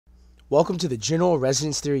Welcome to the General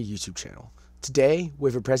Resonance Theory YouTube channel. Today, we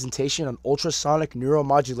have a presentation on ultrasonic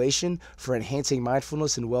neuromodulation for enhancing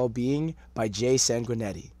mindfulness and well-being by Jay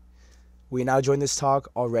Sanguinetti. We now join this talk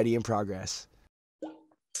already in progress.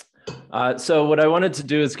 So what I wanted to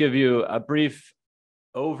do is give you a brief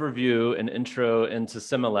overview and intro into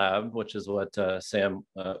SEMA Lab, which is what Tam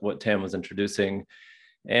was introducing,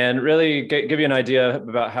 and really give you an idea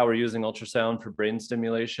about how we're using ultrasound for brain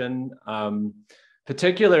stimulation,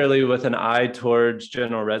 particularly with an eye towards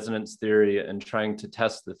general resonance theory and trying to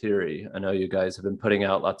test the theory. I know you guys have been putting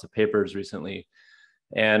out lots of papers recently.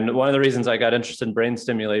 And one of the reasons I got interested in brain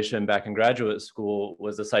stimulation back in graduate school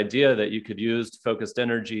was this idea that you could use focused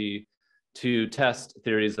energy to test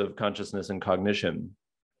theories of consciousness and cognition.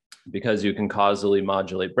 Because you can causally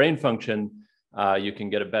modulate brain function, you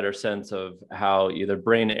can get a better sense of how either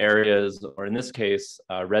brain areas, or in this case,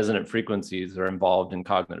 resonant frequencies are involved in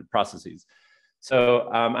cognitive processes. So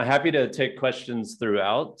I'm happy to take questions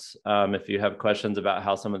throughout if you have questions about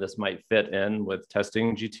how some of this might fit in with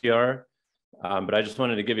testing GTR. But I just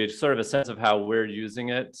wanted to give you sort of a sense of how we're using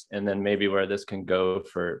it and then maybe where this can go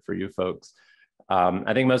for you folks.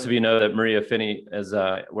 I think most of you know that Maria Finney is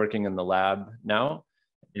working in the lab now.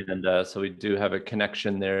 And so we do have a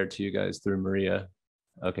connection there to you guys through Maria.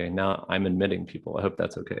 Okay, now I'm admitting people. I hope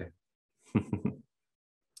that's okay.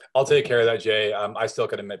 I'll take care of that, Jay. I still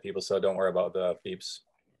can admit people, so don't worry about the beeps.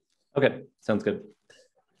 Okay, sounds good.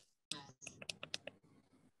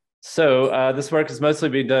 So this work is mostly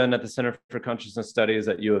being done at the Center for Consciousness Studies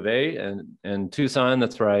at U of A and in Tucson.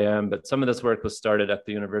 That's where I am. But some of this work was started at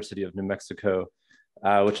the University of New Mexico,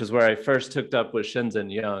 which is where I first hooked up with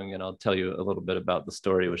Shenzhen Yang. And I'll tell you a little bit about the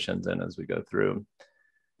story with Shenzhen as we go through.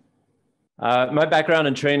 My background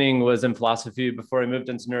and training was in philosophy before I moved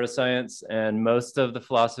into neuroscience. And most of the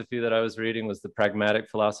philosophy that I was reading was the pragmatic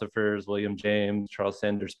philosophers, William James, Charles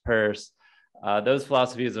Sanders Peirce. Those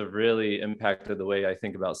philosophies have really impacted the way I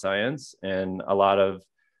think about science, and a lot of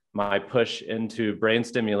my push into brain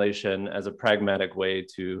stimulation as a pragmatic way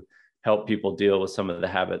to help people deal with some of the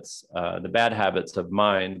habits, the bad habits of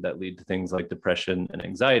mind that lead to things like depression and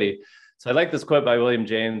anxiety. So I like this quote by William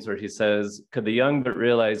James where he says, "Could the young but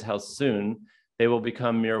realize how soon they will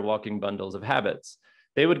become mere walking bundles of habits,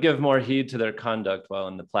 they would give more heed to their conduct while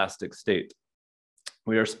in the plastic state.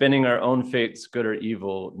 We are spinning our own fates, good or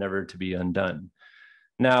evil, never to be undone."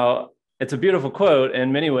 Now, it's a beautiful quote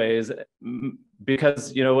in many ways,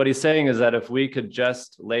 because what he's saying is that if we could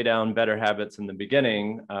just lay down better habits in the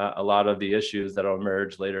beginning, a lot of the issues that will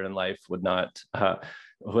emerge later in life would not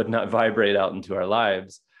vibrate out into our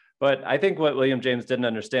lives. But I think what William James didn't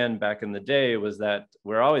understand back in the day was that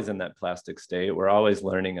we're always in that plastic state. We're always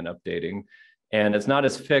learning and updating, and it's not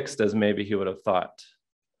as fixed as maybe he would have thought.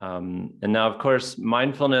 And now, of course,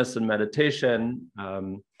 mindfulness and meditation.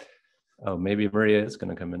 Oh, maybe Maria is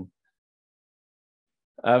going to come in.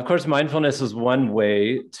 Of course, mindfulness is one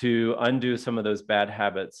way to undo some of those bad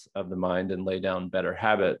habits of the mind and lay down better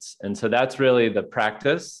habits. And so that's really the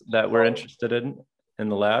practice that we're interested in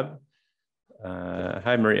the lab.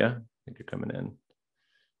 Hi, Maria. I think you're coming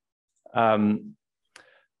in.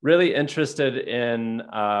 Really interested in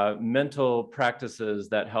mental practices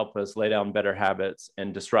that help us lay down better habits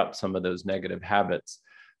and disrupt some of those negative habits.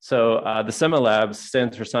 So the SEMA Lab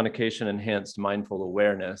stands for Sonication Enhanced Mindful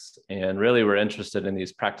Awareness. And really, we're interested in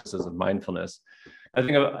these practices of mindfulness. I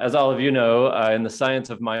think, as all of you know, in the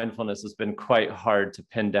science of mindfulness, it's been quite hard to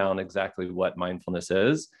pin down exactly what mindfulness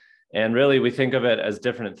is. And really, we think of it as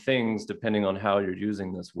different things depending on how you're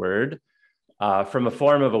using this word. From a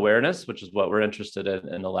form of awareness, which is what we're interested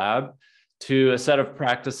in the lab, to a set of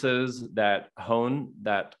practices that hone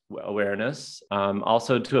that awareness,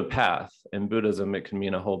 also to a path. In Buddhism, it can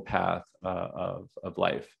mean a whole path of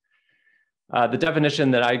life. The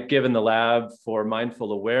definition that I give in the lab for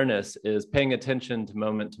mindful awareness is paying attention to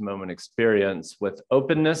moment experience with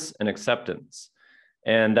openness and acceptance.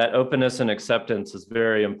 And that openness and acceptance is a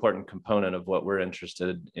very important component of what we're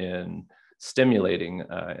interested in stimulating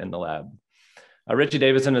in the lab. Richie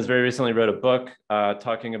Davidson has very recently wrote a book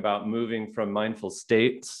talking about moving from mindful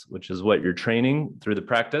states, which is what you're training through the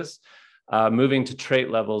practice, moving to trait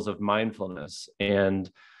levels of mindfulness. And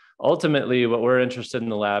ultimately, what we're interested in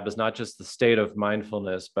the lab is not just the state of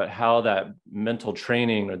mindfulness, but how that mental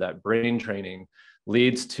training or that brain training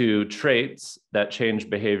leads to traits that change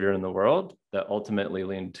behavior in the world that ultimately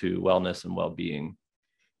lead to wellness and well-being.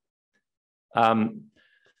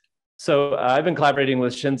 So I've been collaborating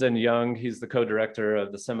with Shenzhen Yang. He's the co-director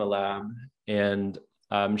of the SEMA Lab. And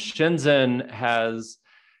Shenzhen has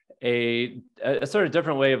a sort of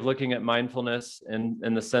different way of looking at mindfulness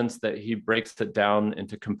in the sense that he breaks it down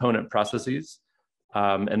into component processes.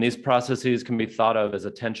 And these processes can be thought of as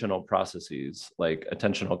attentional processes, like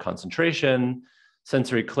attentional concentration.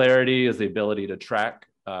 Sensory clarity is the ability to track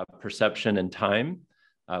perception and time.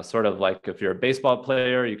 Sort of like if you're a baseball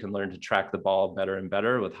player, you can learn to track the ball better and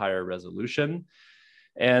better with higher resolution.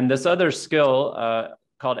 And this other skill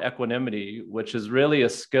called equanimity, which is really a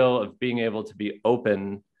skill of being able to be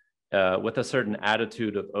open with a certain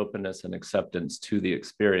attitude of openness and acceptance to the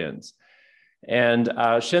experience. And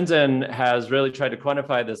Shinzen has really tried to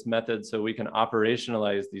quantify this method so we can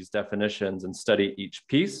operationalize these definitions and study each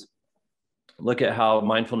piece, look at how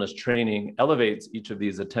mindfulness training elevates each of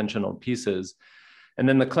these attentional pieces. And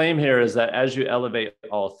then the claim here is that as you elevate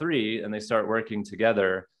all three and they start working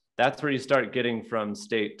together, that's where you start getting from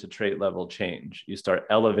state to trait level change. You start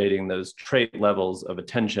elevating those trait levels of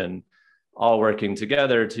attention, all working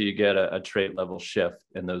together till you get a trait level shift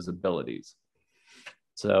in those abilities.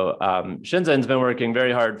 So Shinzen's been working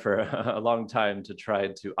very hard for a long time to try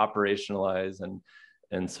to operationalize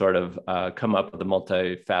and sort of come up with a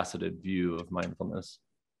multifaceted view of mindfulness.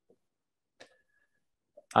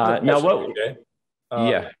 Now what? Okay.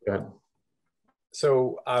 Yeah, go ahead.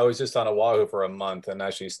 So I was just on Oahu for a month and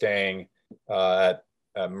actually staying at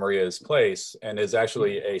Maria's place, and there's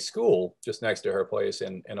actually a school just next to her place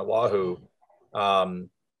in Oahu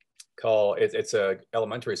called, it's a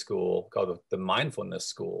elementary school called the Mindfulness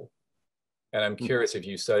School. And I'm curious if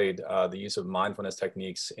you studied the use of mindfulness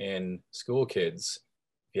techniques in school kids,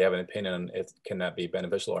 if you have an opinion on if can that be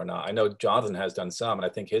beneficial or not. I know Jonathan has done some, and I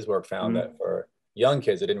think his work found that for young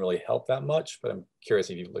kids, it didn't really help that much, but I'm curious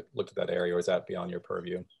if you've looked at that area, or is that beyond your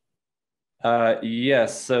purview?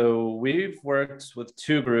 Yes, so we've worked with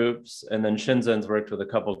 2 groups, and then Shinzen's worked with a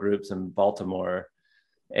couple groups in Baltimore.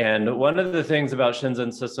 And one of the things about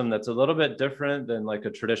Shinzen's system that's a little bit different than like a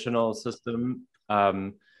traditional system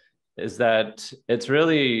is that it's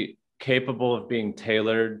really capable of being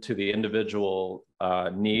tailored to the individual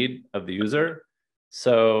need of the user.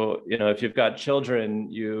 So, you know, if you've got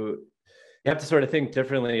children, you have to sort of think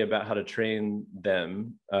differently about how to train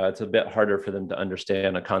them. It's a bit harder for them to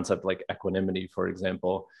understand a concept like equanimity, for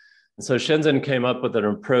example. And so Shinzen came up with an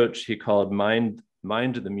approach he called Mind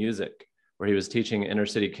the Music, where he was teaching inner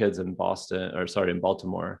city kids in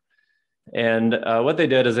Baltimore. And what they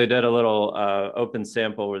did is they did a little open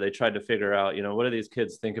sample where they tried to figure out, you know, what do these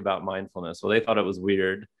kids think about mindfulness? Well, they thought it was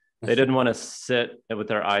weird. They didn't want to sit with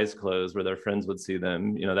their eyes closed where their friends would see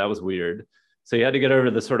them. You know, that was weird. So you had to get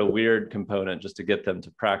over the sort of weird component just to get them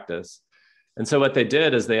to practice. And so what they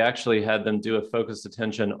did is they actually had them do a focused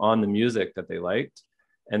attention on the music that they liked.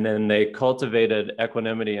 And then they cultivated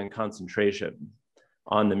equanimity and concentration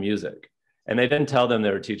on the music. And they didn't tell them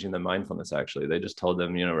they were teaching them mindfulness, actually. They just told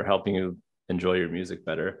them, you know, we're helping you enjoy your music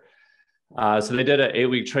better. So they did an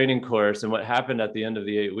 8-week training course. And what happened at the end of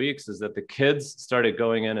the 8 weeks is that the kids started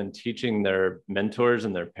going in and teaching their mentors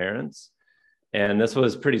and their parents. And this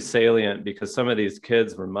was pretty salient because some of these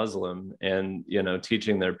kids were Muslim, and, you know,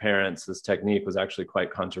 teaching their parents this technique was actually quite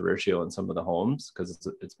controversial in some of the homes because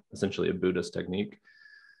it's essentially a Buddhist technique.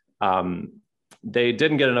 They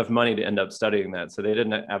didn't get enough money to end up studying that, so they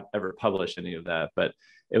didn't ever publish any of that. But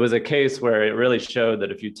it was a case where it really showed that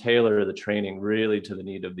if you tailor the training really to the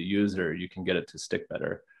need of the user, you can get it to stick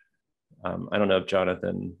better. I don't know if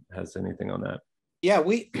Jonathan has anything on that. Yeah,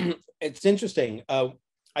 it's interesting.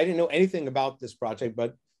 I didn't know anything about this project,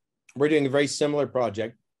 but we're doing a very similar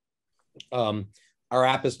project. Our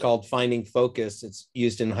app is called Finding Focus. It's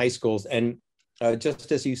used in high schools. And just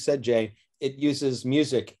as you said, Jay, it uses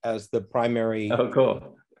music as the primary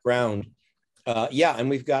ground. Yeah, and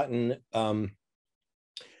we've gotten,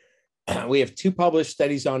 we have 2 published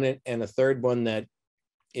studies on it and a third one that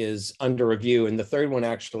is under review. And the third one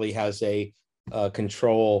actually has a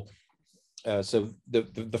control. So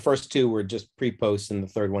the first 2 were just pre-posts, and the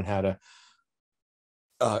third one had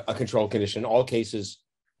a control condition. In all cases,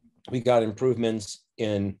 we got improvements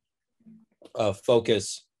in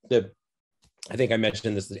focus. I think I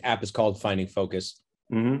mentioned this, the app is called Finding Focus.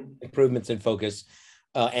 Improvements in focus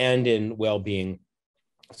and in well-being.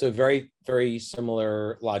 So very, very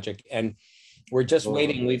similar logic. And we're just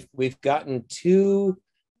waiting. We've gotten 2,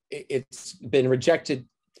 it's been rejected.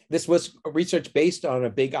 This was research based on a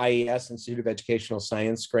big IES, Institute of Educational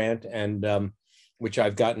Science grant, and which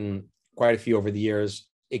I've gotten quite a few over the years.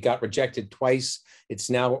 It got rejected twice. It's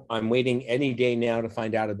now, I'm waiting any day now to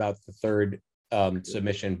find out about the third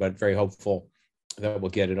submission, but very hopeful that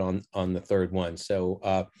we'll get it on the third one.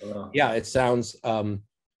 So yeah, it sounds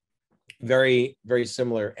very, very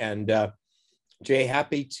similar. And Jay,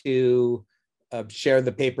 happy to share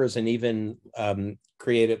the papers and even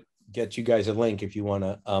get you guys a link if you want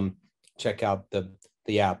to check out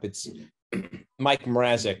the app. Mike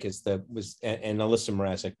Mrazek and Alyssa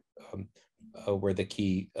Mrazek were the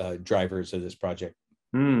key drivers of this project.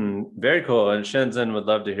 Very cool. And Shenzhen would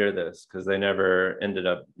love to hear this because they never ended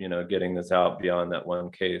up, getting this out beyond that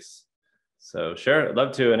one case. So sure, I'd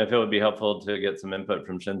love to. And if it would be helpful to get some input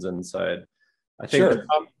from Shenzhen's side, I think.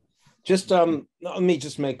 Sure. Let me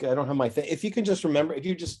just make, I don't have my thing. If you can just remember, if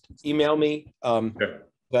you just email me, sure.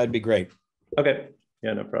 That'd be great. Okay.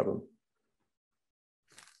 Yeah, no problem.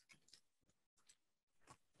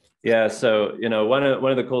 Yeah, so one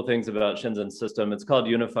of the cool things about Shenzhen's system, it's called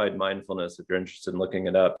Unified Mindfulness. If you're interested in looking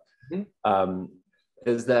it up,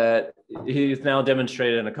 is that he's now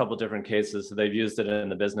demonstrated in a couple different cases. So they've used it in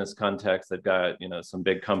the business context. They've got some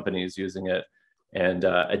big companies using it, and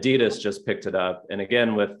Adidas just picked it up. And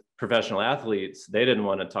again, with professional athletes, they didn't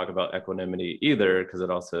want to talk about equanimity either because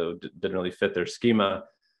it also didn't really fit their schema.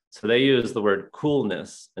 So they used the word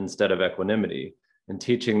coolness instead of equanimity. And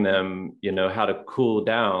teaching them, how to cool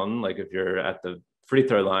down, like if you're at the free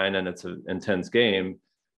throw line and it's an intense game,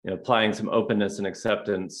 applying some openness and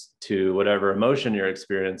acceptance to whatever emotion you're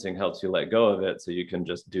experiencing helps you let go of it so you can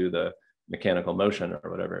just do the mechanical motion or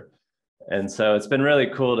whatever. And so it's been really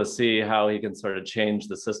cool to see how he can sort of change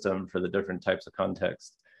the system for the different types of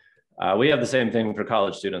context. We have the same thing for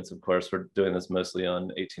college students, of course. We're doing this mostly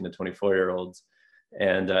on 18 to 24-year-olds.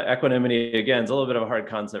 And equanimity, again, is a little bit of a hard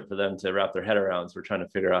concept for them to wrap their head around. So we're trying to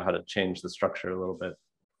figure out how to change the structure a little bit.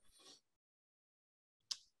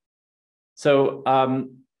 So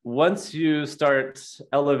once you start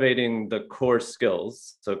elevating the core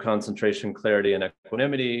skills, so concentration, clarity, and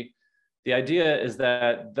equanimity, the idea is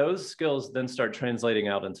that those skills then start translating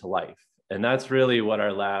out into life. And that's really what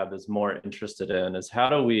our lab is more interested in, is how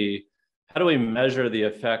do we measure the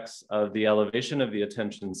effects of the elevation of the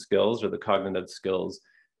attention skills or the cognitive skills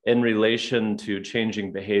in relation to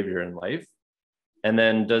changing behavior in life? And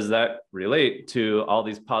then does that relate to all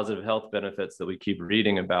these positive health benefits that we keep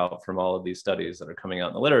reading about from all of these studies that are coming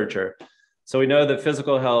out in the literature? So we know that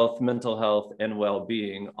physical health, mental health, and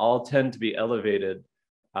well-being all tend to be elevated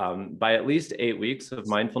by at least 8 weeks of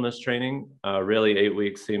mindfulness training. Really, 8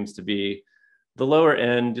 weeks seems to be the lower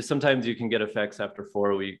end. Sometimes you can get effects after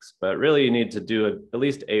 4 weeks, but really you need to do at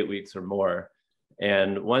least 8 weeks or more.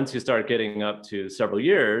 And once you start getting up to several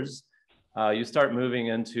years, you start moving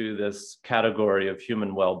into this category of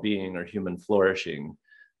human well-being or human flourishing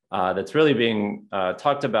that's really being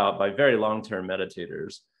talked about by very long-term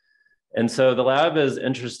meditators. And so the lab is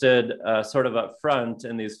interested sort of up front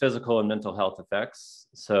in these physical and mental health effects,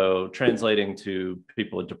 so translating to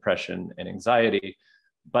people with depression and anxiety.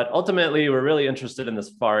 But ultimately, we're really interested in this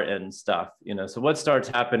far end stuff. So what starts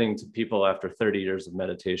happening to people after 30 years of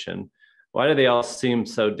meditation? Why do they all seem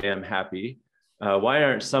so damn happy? Why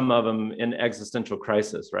aren't some of them in existential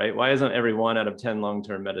crisis, right? Why isn't every 1 out of 10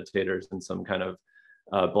 long-term meditators in some kind of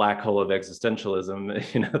black hole of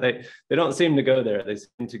existentialism? They don't seem to go there. They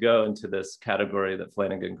seem to go into this category that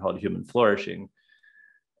Flanagan called human flourishing.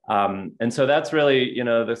 And so that's really,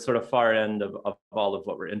 the sort of far end of all of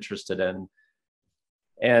what we're interested in.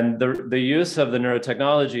 And the use of the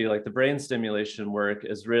neurotechnology, like the brain stimulation work,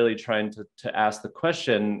 is really trying to ask the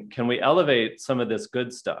question, can we elevate some of this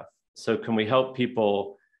good stuff? So can we help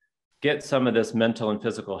people get some of this mental and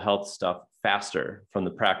physical health stuff faster from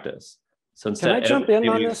the practice? So instead, can I jump in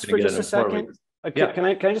on this for just a second? Yeah. Can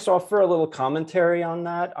I just offer a little commentary on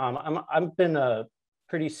that? I've been a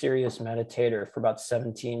pretty serious meditator for about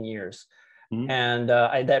 17 years. Mm-hmm. And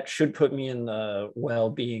that should put me in the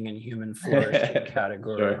well-being and human flourishing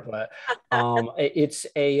category. Sure. But it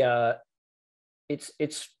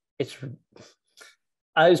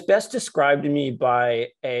was best described to me by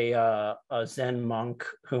a Zen monk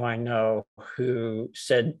who I know, who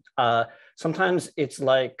said sometimes it's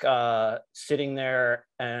like sitting there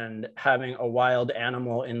and having a wild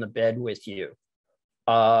animal in the bed with you,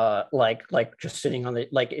 like just sitting on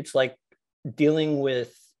it's like dealing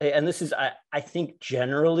with. And this is, I think,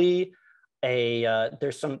 generally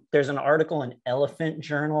there's an article in Elephant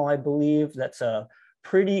Journal, I believe, that's a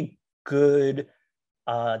pretty good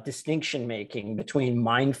distinction making between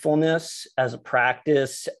mindfulness as a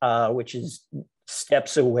practice, which is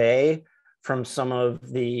steps away from some of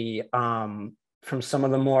the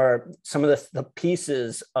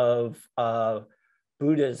pieces of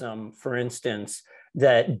Buddhism, for instance,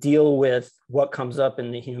 that deal with what comes up in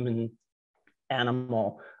the human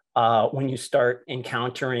animal when you start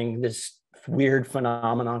encountering this weird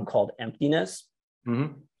phenomenon called emptiness.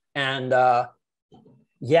 Mm-hmm. And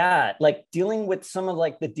like dealing with some of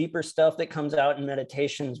like the deeper stuff that comes out in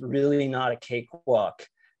meditation is really not a cakewalk.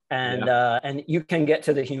 And you can get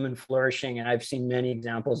to the human flourishing, and I've seen many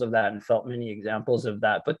examples of that and felt many examples of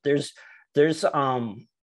that. But there's there's a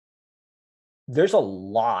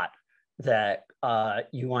lot that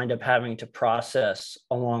you wind up having to process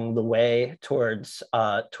along the way towards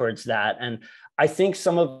that. And I think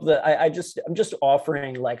some of the I'm just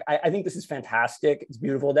offering, like, I think this is fantastic. It's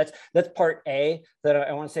beautiful. That's part A that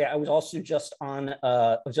I want to say. I was also just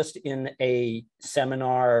in a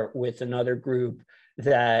seminar with another group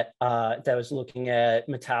that was looking at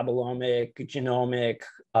metabolomic, genomic,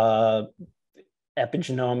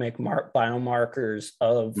 epigenomic biomarkers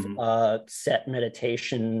of set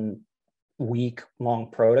meditation week-long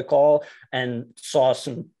protocol, and saw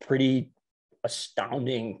some pretty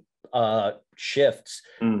astounding shifts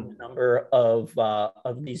in the number of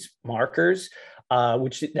these markers,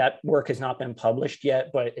 which that work has not been published yet,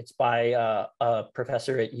 but it's by a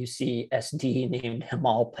professor at UCSD named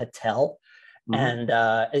Himal Patel. And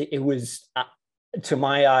it was, to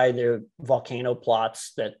my eye, the volcano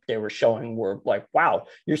plots that they were showing were like, wow,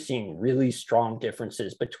 you're seeing really strong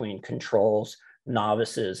differences between controls,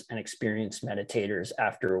 novices, and experienced meditators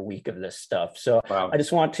after a week of this stuff. So wow. I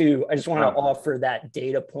just want to offer that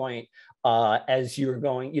data point as you're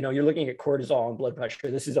going, you're looking at cortisol and blood pressure.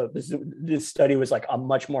 This study was like a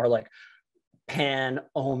much more like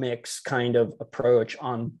pan-omics kind of approach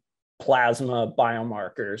on plasma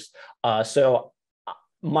biomarkers. So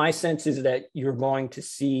my sense is that you're going to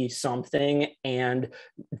see something, and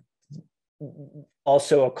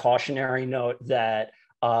also a cautionary note that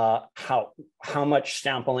how much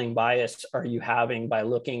sampling bias are you having by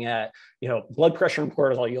looking at, blood pressure and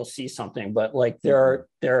cortisol, you'll see something, but like there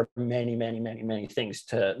are many things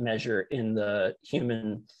to measure in the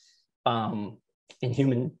human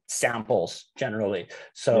samples generally.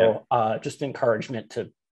 So just encouragement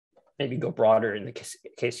to maybe go broader in the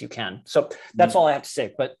case you can. So that's all I have to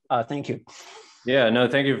say, but thank you. Yeah, no,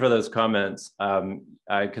 thank you for those comments.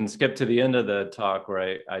 I can skip to the end of the talk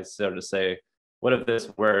where I sort of say, what if this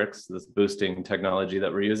works, this boosting technology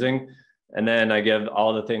that we're using? And then I give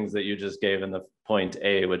all the things that you just gave in the point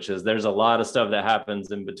A, which is there's a lot of stuff that happens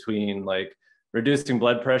in between, like reducing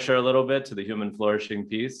blood pressure a little bit to the human flourishing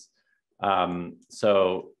piece.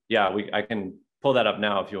 So yeah, I can pull that up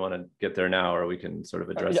now if you want to get there now, or we can sort of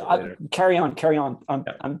address it later. Carry on.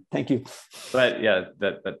 Thank you. But yeah,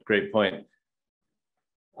 that great point.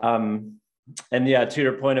 And yeah, to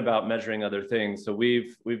your point about measuring other things. So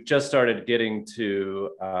we've just started getting to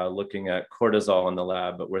looking at cortisol in the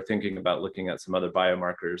lab, but we're thinking about looking at some other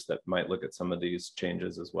biomarkers that might look at some of these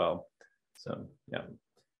changes as well. So yeah.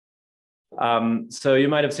 So you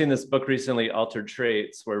might have seen this book recently, Altered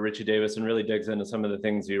Traits, where Richie Davison really digs into some of the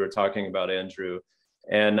things you were talking about, Andrew.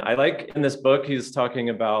 And I like in this book, he's talking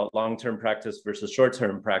about long-term practice versus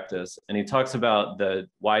short-term practice. And he talks about the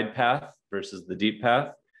wide path versus the deep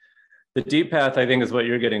path. The deep path, I think, is what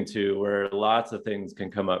you're getting to, where lots of things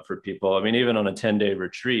can come up for people. I mean, even on a 10-day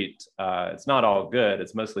retreat, it's not all good.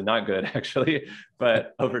 It's mostly not good, actually.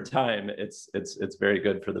 But over time, it's very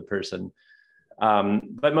good for the person.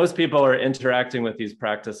 But most people are interacting with these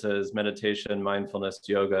practices, meditation, mindfulness,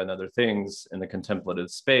 yoga, and other things in the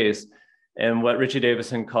contemplative space, and what Richie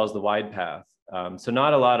Davison calls the wide path. So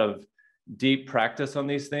not a lot of deep practice on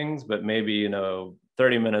these things, but maybe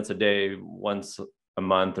 30 minutes a day, once a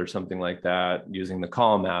month or something like that, using the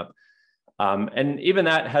Calm app. And even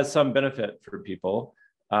that has some benefit for people.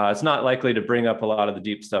 It's not likely to bring up a lot of the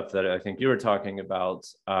deep stuff that I think you were talking about,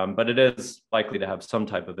 but it is likely to have some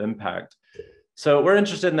type of impact. So we're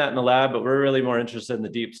interested in that in the lab, but we're really more interested in the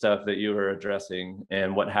deep stuff that you were addressing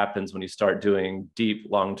and what happens when you start doing deep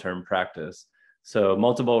long-term practice. So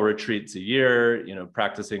multiple retreats a year,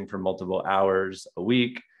 practicing for multiple hours a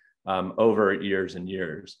week, over years and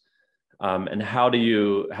years. And how do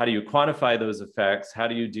you quantify those effects? How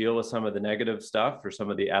do you deal with some of the negative stuff or some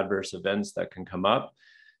of the adverse events that can come up?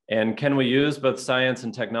 And can we use both science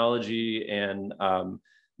and technology and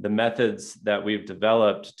the methods that we've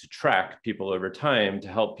developed to track people over time to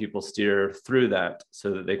help people steer through that so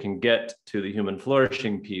that they can get to the human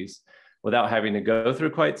flourishing piece without having to go through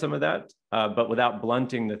quite some of that, but without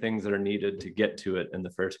blunting the things that are needed to get to it in the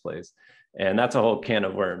first place? And that's a whole can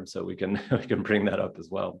of worms, so we can bring that up as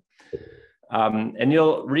well. And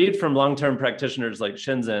you'll read from long-term practitioners like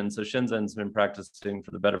Shinzen. So Shinzen's been practicing for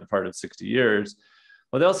the better part of 60 years.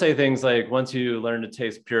 Well, they'll say things like, once you learn to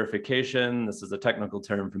taste purification, this is a technical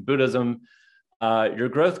term from Buddhism, your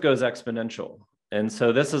growth goes exponential. And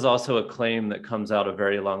so this is also a claim that comes out of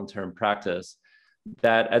very long-term practice,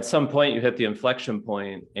 that at some point you hit the inflection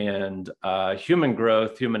point and human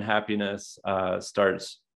growth, human happiness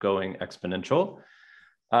starts going exponential.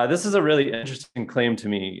 This is a really interesting claim to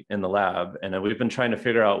me in the lab, and we've been trying to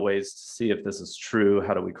figure out ways to see if this is true.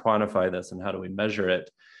 How do we quantify this and how do we measure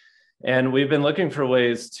it? And we've been looking for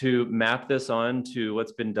ways to map this on to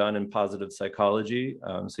what's been done in positive psychology.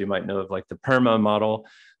 So you might know of like the PERMA model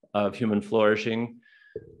of human flourishing,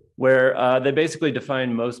 where they basically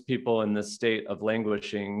define most people in this state of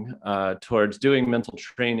languishing towards doing mental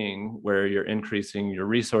training, where you're increasing your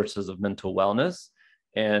resources of mental wellness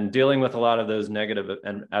and dealing with a lot of those negative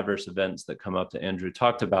and adverse events that come up that Andrew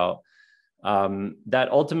talked about. That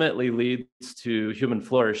ultimately leads to human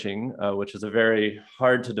flourishing, which is a very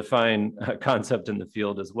hard to define concept in the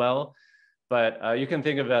field as well. But you can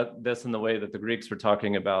think about this in the way that the Greeks were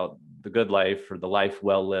talking about the good life or the life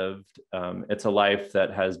well lived. It's a life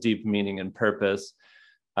that has deep meaning and purpose.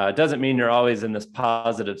 It doesn't mean you're always in this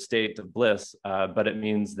positive state of bliss, but it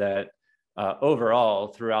means that overall,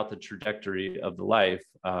 throughout the trajectory of the life,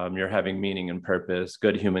 you're having meaning and purpose,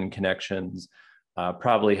 good human connections,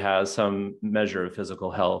 probably has some measure of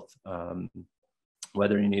physical health.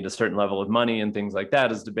 Whether you need a certain level of money and things like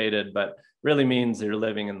that is debated, but really means that you're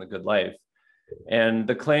living in the good life. And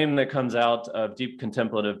the claim that comes out of deep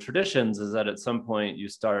contemplative traditions is that at some point you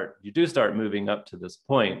do start moving up to this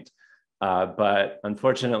point. But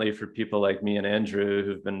unfortunately for people like me and Andrew,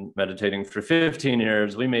 who've been meditating for 15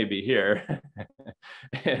 years, we may be here.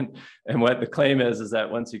 and what the claim is that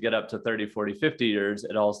once you get up to 30, 40, 50 years,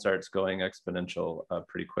 it all starts going exponential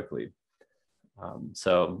pretty quickly.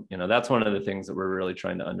 So, that's one of the things that we're really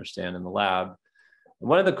trying to understand in the lab.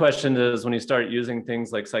 One of the questions is when you start using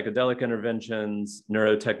things like psychedelic interventions,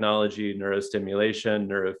 neurotechnology, neurostimulation,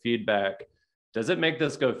 neurofeedback, does it make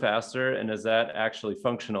this go faster? And is that actually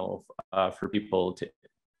functional for people to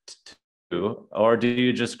do? Or do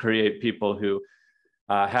you just create people who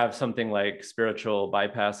have something like spiritual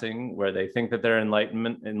bypassing, where they think that they're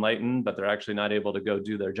enlightened, but they're actually not able to go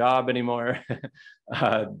do their job anymore?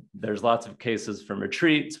 There's lots of cases from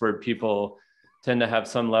retreats where people tend to have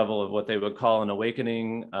some level of what they would call an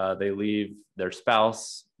awakening. They leave their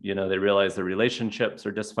spouse, they realize their relationships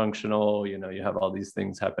are dysfunctional, you have all these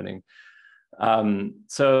things happening.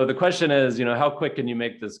 So the question is, how quick can you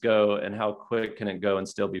make this go, and how quick can it go and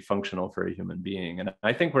still be functional for a human being? And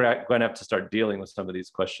I think we're going to have to start dealing with some of these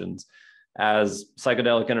questions as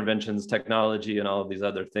psychedelic interventions, technology, and all of these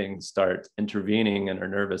other things start intervening in our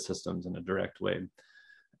nervous systems in a direct way.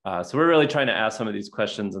 So we're really trying to ask some of these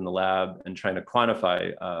questions in the lab and trying to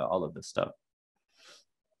quantify all of this stuff.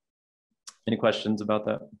 Any questions about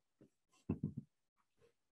that?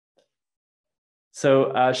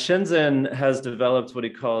 So Shenzhen has developed what he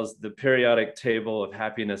calls the periodic table of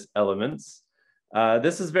happiness elements.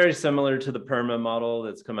 This is very similar to the PERMA model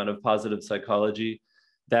that's come out of positive psychology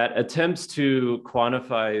that attempts to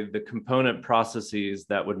quantify the component processes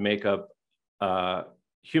that would make up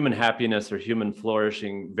human happiness or human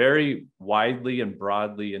flourishing very widely and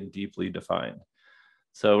broadly and deeply defined.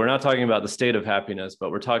 So we're not talking about the state of happiness,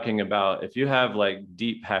 but we're talking about if you have like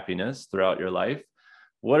deep happiness throughout your life,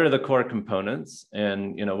 what are the core components,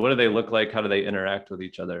 and what do they look like? How do they interact with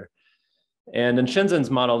each other? And in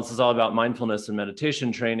Shenzhen's model, this is all about mindfulness and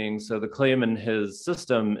meditation training. So the claim in his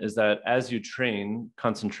system is that as you train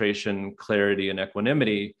concentration, clarity, and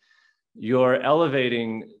equanimity, you're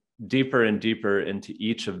elevating deeper and deeper into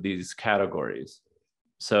each of these categories.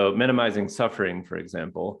 So minimizing suffering, for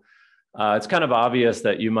example, it's kind of obvious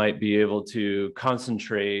that you might be able to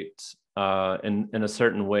concentrate in a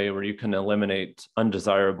certain way where you can eliminate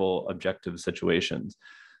undesirable objective situations.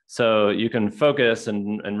 So you can focus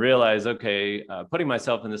and realize, okay, putting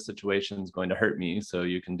myself in this situation is going to hurt me, so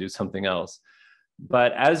you can do something else.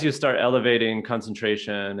 But as you start elevating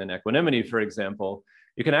concentration and equanimity, for example,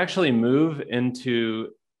 you can actually move into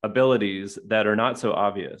abilities that are not so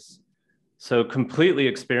obvious. So completely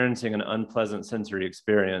experiencing an unpleasant sensory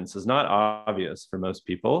experience is not obvious for most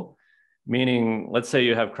people, meaning, let's say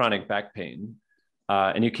you have chronic back pain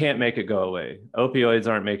and you can't make it go away. Opioids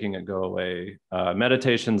aren't making it go away.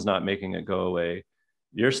 Meditation's not making it go away.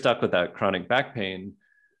 You're stuck with that chronic back pain.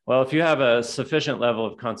 Well, if you have a sufficient level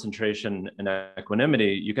of concentration and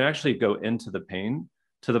equanimity, you can actually go into the pain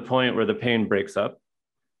to the point where the pain breaks up,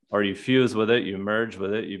 or you fuse with it, you merge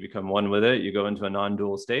with it, you become one with it, you go into a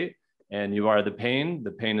non-dual state, and you are the pain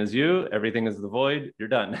is you, everything is the void, you're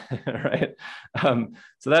done, right?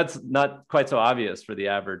 So that's not quite so obvious for the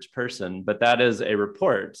average person, but that is a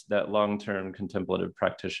report that long-term contemplative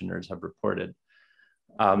practitioners have reported.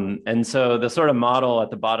 And so the sort of model at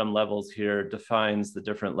the bottom levels here defines the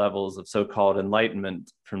different levels of so-called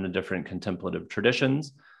enlightenment from the different contemplative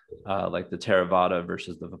traditions, like the Theravada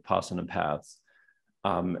versus the Vipassana paths.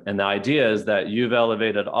 And the idea is that you've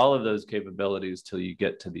elevated all of those capabilities till you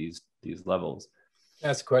get to these levels.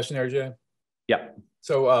 That's a question, RJ. Yeah.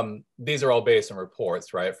 So these are all based on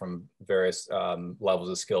reports, right, from various levels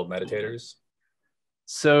of skilled meditators?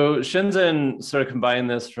 So Shinzen sort of combined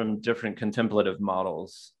this from different contemplative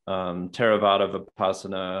models, Theravada,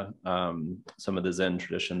 Vipassana, some of the Zen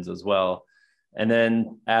traditions as well, and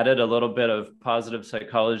then added a little bit of positive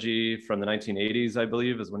psychology from the 1980s, I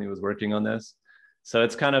believe, is when he was working on this. So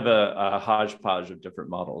it's kind of a hodgepodge of different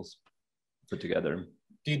models put together.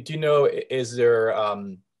 Do you know, is there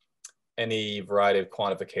any variety of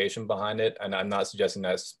quantification behind it? And I'm not suggesting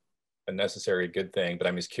that's a necessary good thing, but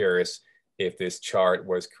I'm just curious if this chart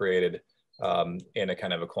was created in a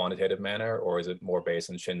kind of a quantitative manner, or is it more based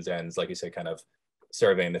on Shinzen's, like you say, kind of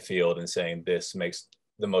surveying the field and saying this makes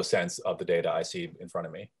the most sense of the data I see in front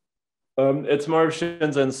of me? It's more of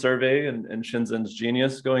Shinzen's survey and Shinzen's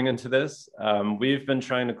genius going into this. We've been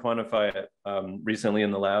trying to quantify it recently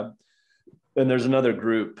in the lab. And there's another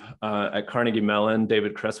group at Carnegie Mellon,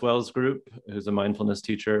 David Cresswell's group, who's a mindfulness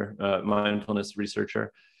teacher, mindfulness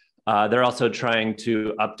researcher. They're also trying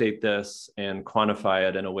to update this and quantify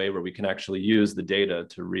it in a way where we can actually use the data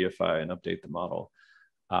to reify and update the model.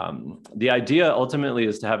 The idea ultimately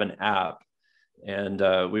is to have an app, and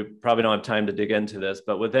we probably don't have time to dig into this,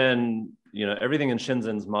 but within, everything in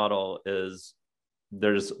Shinzen's model is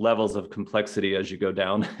there's levels of complexity as you go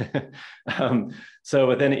down. So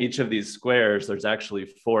within each of these squares, there's actually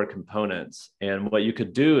 4 components. And what you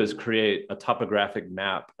could do is create a topographic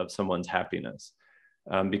map of someone's happiness.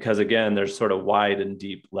 Because again, there's sort of wide and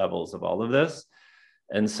deep levels of all of this.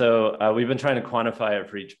 And so we've been trying to quantify it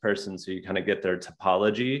for each person, so you kind of get their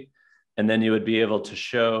topology. And then you would be able to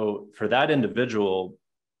show for that individual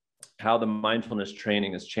how the mindfulness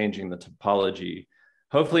training is changing the topology,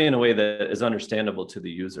 hopefully in a way that is understandable to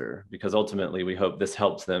the user, because ultimately we hope this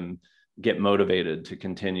helps them get motivated to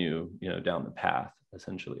continue, down the path,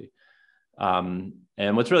 essentially.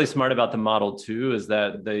 And what's really smart about the model too is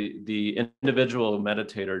that the individual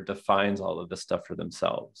meditator defines all of this stuff for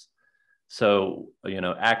themselves. So,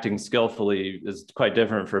 acting skillfully is quite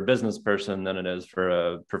different for a business person than it is for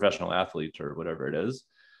a professional athlete or whatever it is.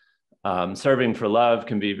 Serving for love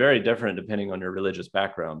can be very different depending on your religious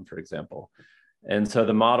background, for example. And so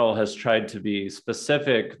the model has tried to be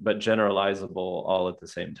specific but generalizable all at the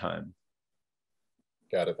same time.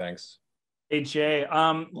 Got it. Thanks. Hey, Jay,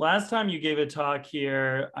 last time you gave a talk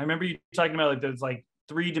here, I remember you talking about like there's like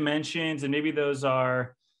 3 dimensions, and maybe those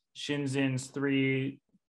are Shinzen's 3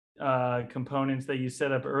 components that you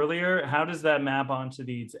set up earlier. How does that map onto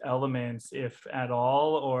these elements, if at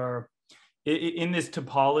all? Or in this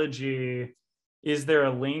topology, is there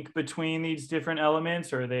a link between these different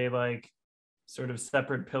elements, or are they like sort of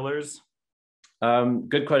separate pillars?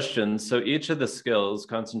 Good question. So each of the skills,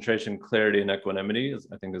 concentration, clarity, and equanimity,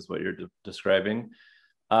 I think is what you're describing,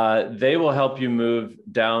 they will help you move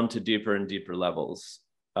down to deeper and deeper levels.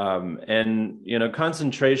 And,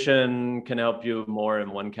 concentration can help you more in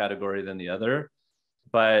one category than the other,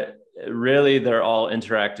 but really they're all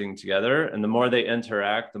interacting together. And the more they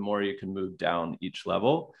interact, the more you can move down each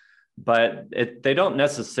level. But they don't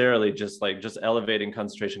necessarily just elevating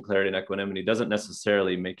concentration, clarity, and equanimity doesn't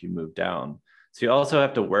necessarily make you move down. So you also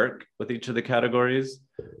have to work with each of the categories.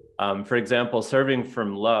 For example, serving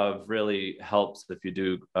from love really helps if you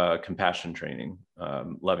do compassion training,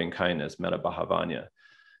 loving kindness, metta bhavanya.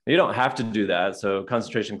 You don't have to do that. So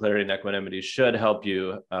concentration, clarity, and equanimity should help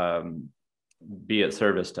you be at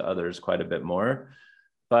service to others quite a bit more.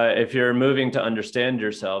 But if you're moving to understand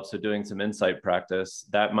yourself, so doing some insight practice,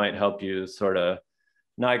 that might help you sort of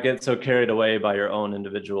not get so carried away by your own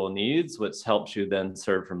individual needs, which helps you then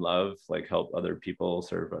serve from love, like help other people,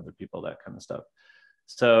 serve other people, that kind of stuff.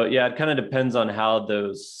 So yeah, it kind of depends on how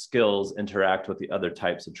those skills interact with the other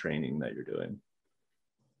types of training that you're doing.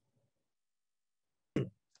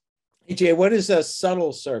 AJ, what is a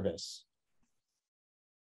subtle service?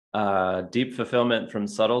 Deep fulfillment from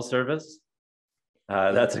subtle service.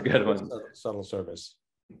 That's a good one. Subtle service.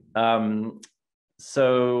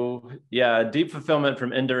 So yeah, deep fulfillment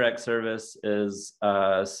from indirect service is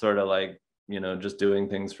sort of like, just doing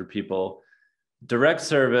things for people. Direct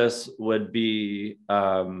service would be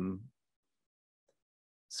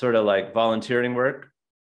sort of like volunteering work,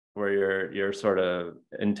 where you're sort of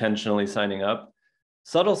intentionally signing up.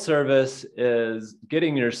 Subtle service is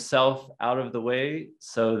getting yourself out of the way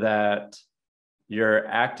so that you're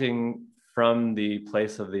acting from the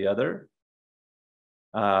place of the other.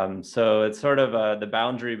 So it's sort of the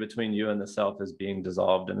boundary between you and the self is being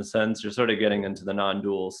dissolved in a sense. You're sort of getting into the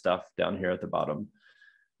non-dual stuff down here at the bottom.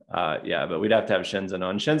 Yeah, but we'd have to have Shinzen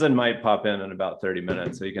on. Shinzen might pop in about 30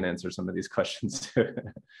 minutes, so you can answer some of these questions too.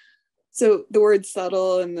 So the word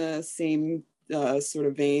subtle and the same sort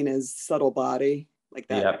of vein as subtle body, like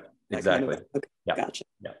that. Yep, exactly. Kind of, okay, Yep. Gotcha.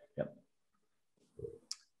 Yep. Yep.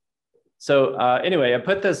 So anyway, I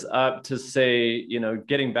put this up to say,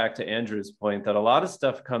 getting back to Andrew's point, that a lot of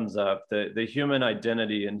stuff comes up. The human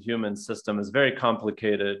identity and human system is very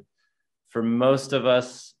complicated. For most of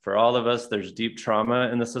us, for all of us, there's deep trauma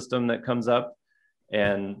in the system that comes up.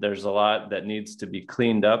 And there's a lot that needs to be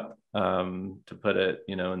cleaned up, to put it,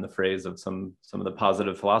 in the phrase of some of the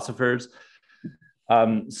positive philosophers.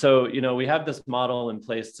 So, we have this model in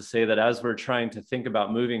place to say that as we're trying to think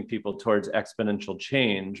about moving people towards exponential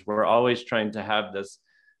change, we're always trying to have this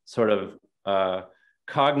sort of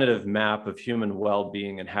cognitive map of human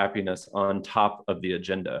well-being and happiness on top of the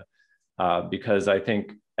agenda. Because I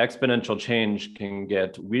think exponential change can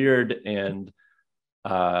get weird and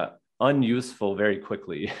unuseful very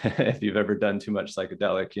quickly. If you've ever done too much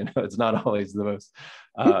psychedelic, it's not always the most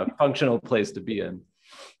functional place to be in.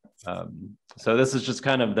 So this is just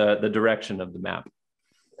kind of the direction of the map.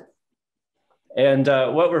 And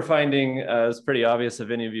what we're finding is pretty obvious if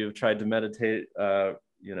any of you have tried to meditate,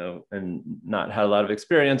 and not had a lot of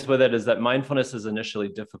experience with it, is that mindfulness is initially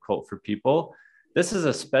difficult for people. This is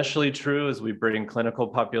especially true as we bring clinical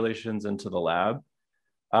populations into the lab.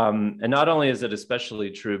 And not only is it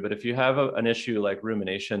especially true, but if you have an issue like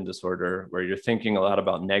rumination disorder, where you're thinking a lot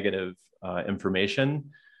about negative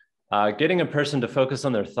information, getting a person to focus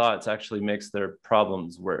on their thoughts actually makes their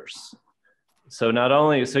problems worse. So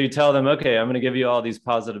you tell them, okay, I'm going to give you all these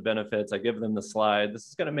positive benefits. I give them the slide. This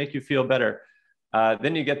is going to make you feel better.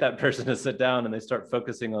 Then you get that person to sit down and they start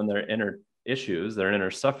focusing on their inner issues, their inner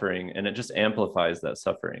suffering, and it just amplifies that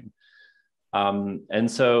suffering. And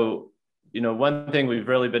so, one thing we've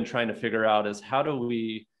really been trying to figure out is how do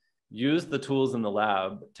we use the tools in the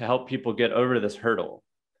lab to help people get over this hurdle?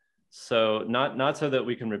 So not so that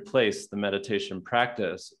we can replace the meditation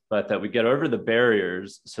practice, but that we get over the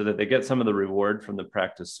barriers so that they get some of the reward from the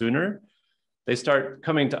practice sooner. They start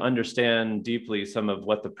coming to understand deeply some of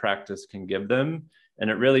what the practice can give them, and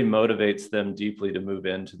it really motivates them deeply to move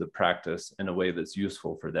into the practice in a way that's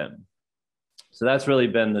useful for them. So that's really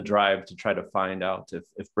been the drive to try to find out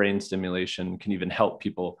if brain stimulation can even help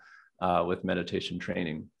people with meditation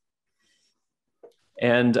training.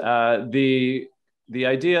 And the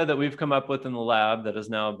idea that we've come up with in the lab that has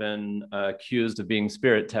now been accused of being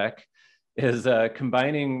spirit tech is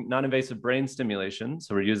combining non-invasive brain stimulation.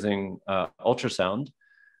 So we're using ultrasound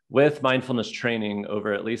with mindfulness training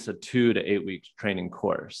over at least a 2 to 8 week training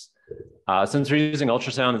course. Since we're using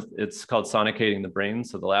ultrasound, it's called sonicating the brain.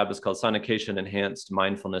 So the lab is called Sonication Enhanced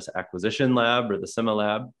Mindfulness Acquisition Lab, or the SEMA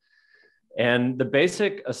Lab. And the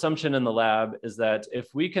basic assumption in the lab is that if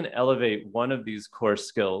we can elevate one of these core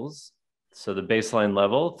skills, so the baseline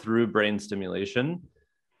level, through brain stimulation.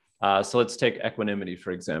 So let's take equanimity,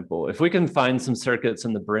 for example. If we can find some circuits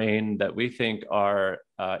in the brain that we think are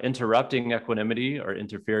interrupting equanimity or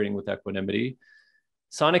interfering with equanimity,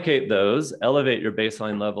 sonicate those, elevate your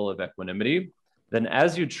baseline level of equanimity. Then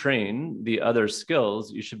as you train the other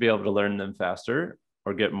skills, you should be able to learn them faster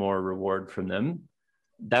or get more reward from them.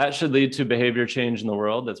 That should lead to behavior change in the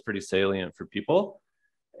world that's pretty salient for people.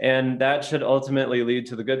 And that should ultimately lead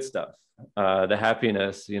to the good stuff, the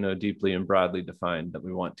happiness, deeply and broadly defined that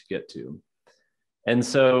we want to get to. And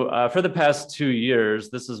so for the past 2 years,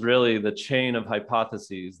 this is really the chain of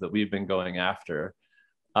hypotheses that we've been going after.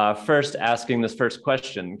 First, asking this first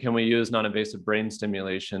question: can we use non-invasive brain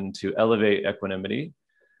stimulation to elevate equanimity?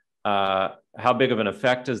 How big of an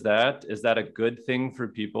effect is that? Is that a good thing for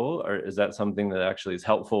people, or is that something that actually is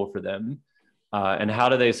helpful for them? And how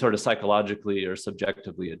do they sort of psychologically or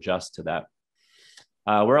subjectively adjust to that?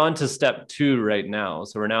 We're on to step 2 right now.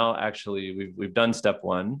 So we're now actually, we've done step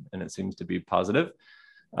 1 and it seems to be positive.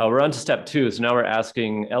 We're on to step 2. So now we're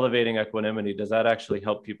asking, elevating equanimity, does that actually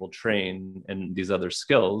help people train in these other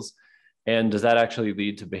skills? And does that actually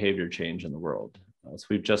lead to behavior change in the world? So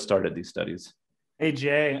we've just started these studies. Hey,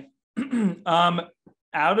 Jay,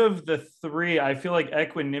 out of the 3, I feel like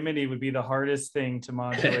equanimity would be the hardest thing to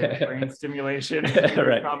modulate brain stimulation.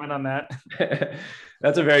 Right. Comment on that.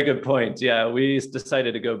 That's a very good point. Yeah, we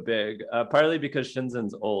decided to go big, partly because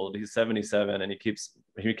Shinzen's old. He's 77, and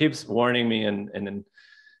he keeps warning me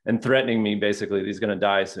and threatening me. Basically, he's going to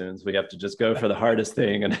die soon, so we have to just go for the hardest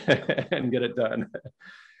thing and and get it done.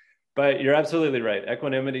 But you're absolutely right.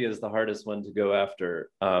 Equanimity is the hardest one to go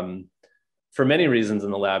after. For many reasons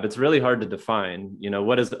in the lab, it's really hard to define,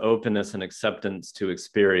 what is openness and acceptance to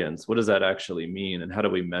experience? What does that actually mean? And how do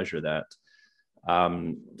we measure that?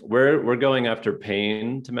 We're going after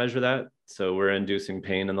pain to measure that. So we're inducing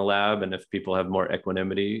pain in the lab. And if people have more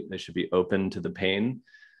equanimity, they should be open to the pain.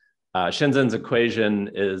 Shinzen's equation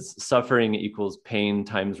is suffering equals pain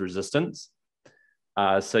times resistance.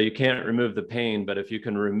 So you can't remove the pain, but if you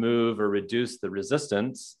can remove or reduce the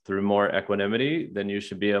resistance through more equanimity, then you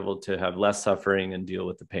should be able to have less suffering and deal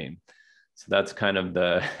with the pain. So that's kind of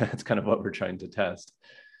that's kind of what we're trying to test.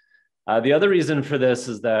 The other reason for this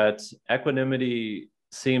is that equanimity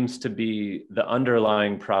seems to be the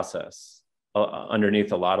underlying process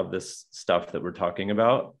underneath a lot of this stuff that we're talking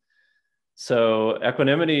about. So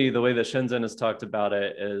equanimity, the way that Shinzen has talked about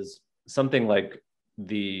it, is something like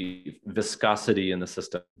the viscosity in the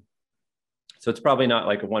system. So it's probably not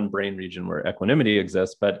like one brain region where equanimity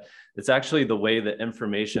exists, but it's actually the way that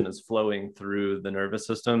information is flowing through the nervous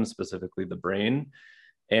system, specifically the brain,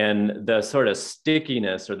 and the sort of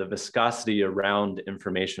stickiness or the viscosity around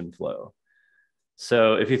information flow.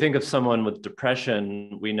 So if you think of someone with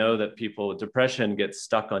depression, we know that people with depression get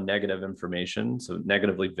stuck on negative information, so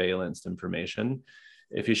negatively valenced information.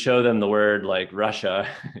 If you show them the word like Russia,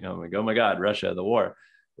 like, oh my God, Russia, the war,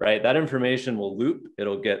 right? That information will loop,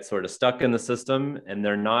 it'll get sort of stuck in the system, and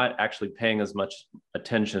they're not actually paying as much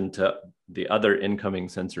attention to the other incoming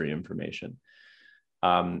sensory information.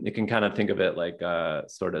 You can kind of think of it like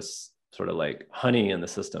sort of like honey in the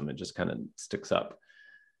system. It just kind of sticks up.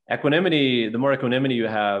 Equanimity, the more equanimity you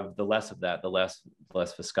have, the less of that, the less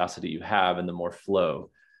viscosity you have, and the more flow.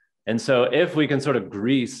 And so if we can sort of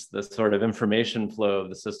grease the sort of information flow of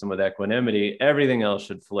the system with equanimity, everything else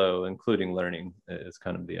should flow, including learning, is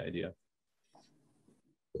kind of the idea.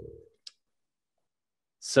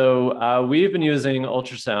 So we've been using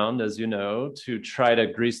ultrasound, as you know, to try to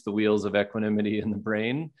grease the wheels of equanimity in the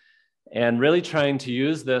brain, and really trying to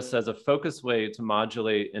use this as a focused way to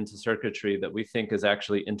modulate into circuitry that we think is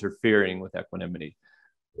actually interfering with equanimity.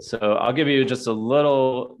 So I'll give you just a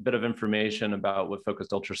little bit of information about what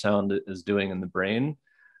focused ultrasound is doing in the brain.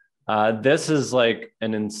 This is like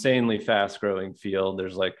an insanely fast growing field.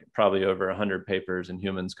 There's like probably over 100 papers in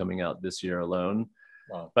humans coming out this year alone.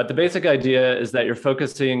 Wow. But the basic idea is that you're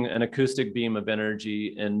focusing an acoustic beam of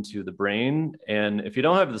energy into the brain. And if you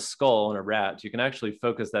don't have the skull in a rat, you can actually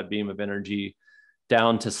focus that beam of energy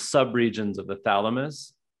down to subregions of the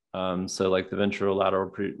thalamus. So like the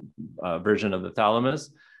ventrolateral version of the thalamus.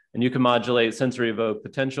 And you can modulate sensory evoked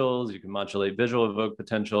potentials. You can modulate visual evoked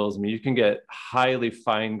potentials. I mean, you can get highly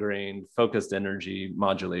fine-grained focused energy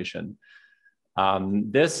modulation.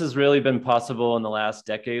 This has really been possible in the last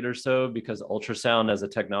decade or so because ultrasound as a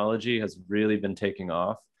technology has really been taking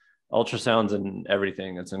off. Ultrasound's in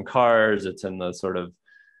everything. It's in cars, it's in the sort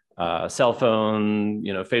of cell phone,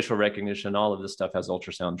 facial recognition, all of this stuff has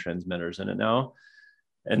ultrasound transmitters in it now.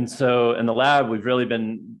 And so in the lab, we've really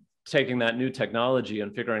been taking that new technology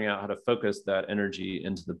and figuring out how to focus that energy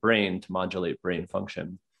into the brain to modulate brain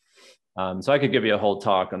function. So I could give you a whole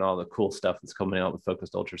talk on all the cool stuff that's coming out with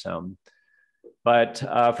focused ultrasound. But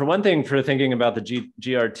for one thing, for thinking about the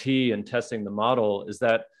GRT and testing the model is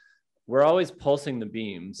that we're always pulsing the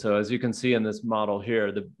beam. So as you can see in this model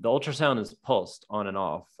here, the ultrasound is pulsed on and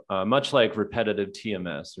off, much like repetitive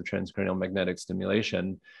TMS or transcranial magnetic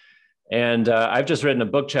stimulation. And I've just written a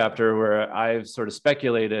book chapter where I've sort of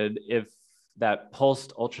speculated if that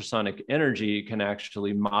pulsed ultrasonic energy can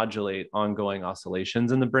actually modulate ongoing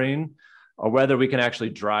oscillations in the brain, or whether we can actually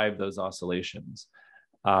drive those oscillations.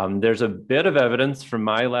 There's a bit of evidence from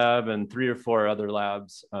my lab and 3 or 4 other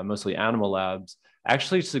labs, mostly animal labs,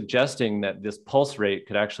 actually suggesting that this pulse rate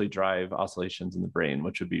could actually drive oscillations in the brain,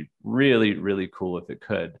 which would be really, really cool if it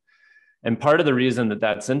could. And part of the reason that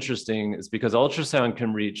that's interesting is because ultrasound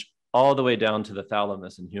can reach all the way down to the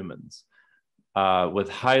thalamus in humans with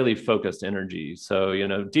highly focused energy. So,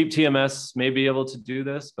 deep TMS may be able to do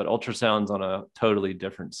this, but ultrasound's on a totally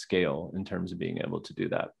different scale in terms of being able to do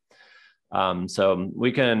that. So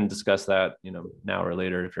we can discuss that, now or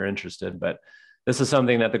later if you're interested, but this is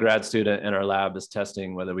something that the grad student in our lab is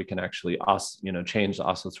testing, whether we can actually, change the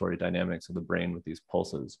oscillatory dynamics of the brain with these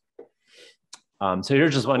pulses. So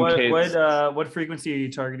here's just one case. What frequency are you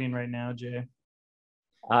targeting right now, Jay?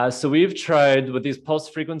 So we've tried with these pulse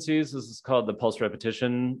frequencies. This is called the pulse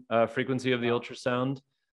repetition frequency of the ultrasound.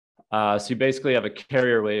 So you basically have a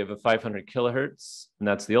carrier wave of 500 kilohertz, and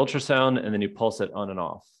that's the ultrasound, and then you pulse it on and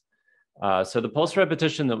off. So the pulse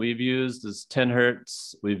repetition that we've used is 10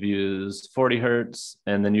 hertz. We've used 40 hertz,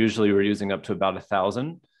 and then usually we're using up to about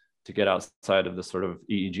 1,000 to get outside of the sort of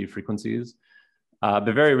EEG frequencies.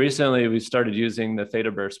 But very recently, we started using the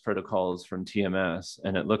theta burst protocols from TMS,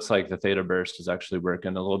 and it looks like the theta burst is actually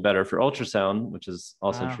working a little better for ultrasound, which is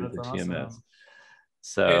also true for TMS. Awesome.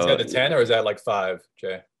 So is that the 10 or is that like 5,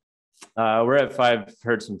 Jay? We're at 5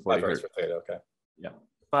 hertz and 40 5 hertz hertz for theta, okay. Yeah.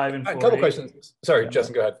 5 and 40. A couple questions. Sorry,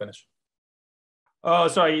 Justin, go ahead, finish. Oh,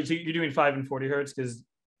 sorry. So you're doing 5 and 40 hertz because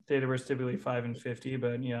theta bursts typically 5 and 50,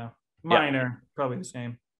 but yeah, minor, probably the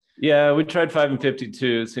same. Yeah, we tried 5 and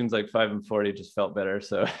 52. It seems like 5 and 40 just felt better.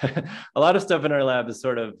 So a lot of stuff in our lab is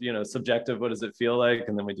sort of, subjective. What does it feel like?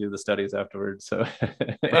 And then we do the studies afterwards. So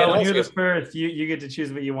well, when you're the first, you get to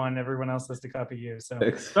choose what you want. Everyone else has to copy you. So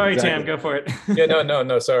sorry, Tam, go for it. Yeah,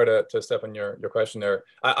 no. Sorry to step on your question there.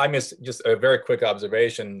 I missed just a very quick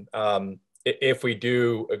observation. If we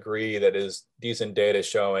do agree that is decent data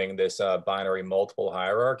showing this binary multiple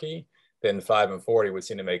hierarchy, then 5 and 40 would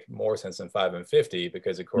seem to make more sense than 5 and 50,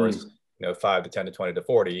 because of course, 5 to 10 to 20 to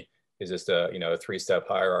 40 is just a 3-step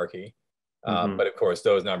hierarchy. But of course,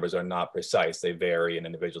 those numbers are not precise. They vary in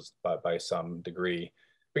individuals by some degree.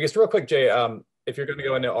 Because real quick, Jay, if you're going to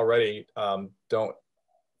go into already, don't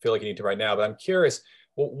feel like you need to right now, but I'm curious,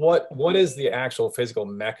 what is the actual physical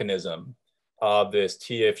mechanism of this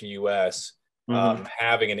TFUS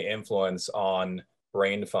having an influence on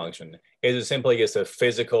brain function? Is it simply just a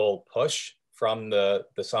physical push from the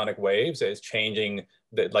sonic waves? Is changing,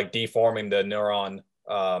 like deforming the neuron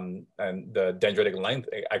and the dendritic length,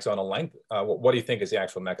 axonal length? What do you think is the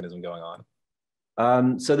actual mechanism going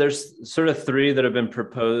on? So there's sort of 3 that have been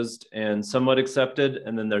proposed and somewhat accepted.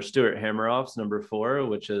 And then there's Stuart Hameroff's number 4,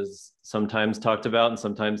 which is sometimes talked about and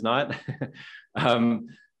sometimes not.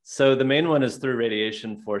 So the main one is through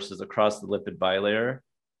radiation forces across the lipid bilayer.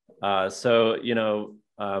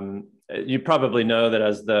 You probably know that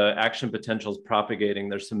as the action potential is propagating,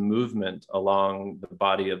 there's some movement along the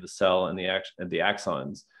body of the cell and the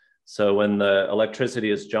axons. So when the electricity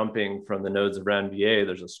is jumping from the nodes of Ranvier,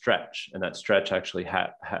 there's a stretch, and that stretch actually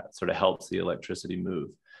sort of helps the electricity move.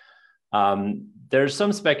 There's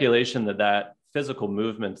some speculation that physical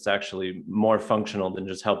movement is actually more functional than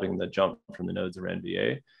just helping the jump from the nodes of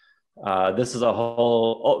Ranvier. This is a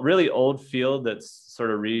whole really old field that's sort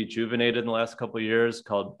of rejuvenated in the last couple of years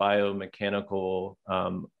called biomechanical,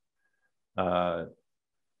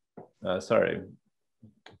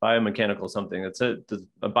 biomechanical something. It's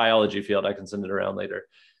a biology field. I can send it around later.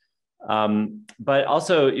 But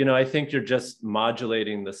also, I think you're just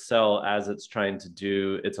modulating the cell as it's trying to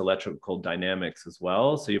do its electrical dynamics as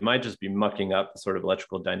well. So you might just be mucking up the sort of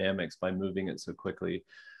electrical dynamics by moving it so quickly.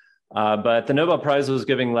 But the Nobel Prize was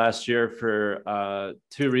given last year for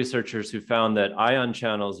 2 researchers who found that ion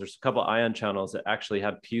channels, there's a couple ion channels that actually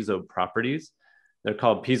have piezo properties. They're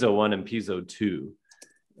called piezo 1 and piezo 2.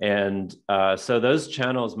 And so those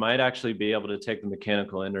channels might actually be able to take the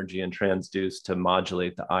mechanical energy and transduce to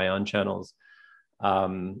modulate the ion channels. A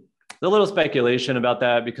little speculation about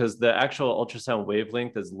that because the actual ultrasound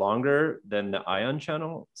wavelength is longer than the ion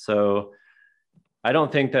channel. So I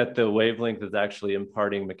don't think that the wavelength is actually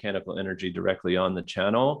imparting mechanical energy directly on the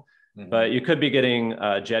channel, but you could be getting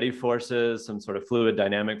jetty forces, some sort of fluid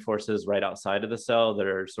dynamic forces right outside of the cell that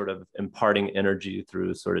are sort of imparting energy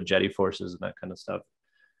through sort of jetty forces and that kind of stuff.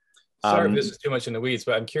 Sorry if this is too much in the weeds,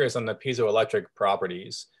 but I'm curious on the piezoelectric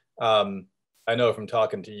properties. I know from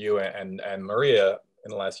talking to you and Maria in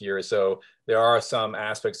the last year or so, there are some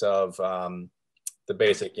aspects of the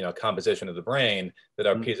basic, composition of the brain that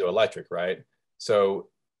are piezoelectric, right? So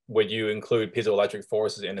would you include piezoelectric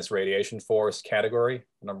forces in this radiation force category,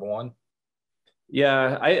 number 1?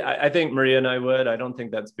 Yeah, I think Maria and I would. I don't think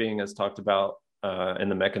that's being as talked about in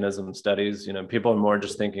the mechanism studies. People are more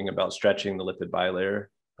just thinking about stretching the lipid bilayer.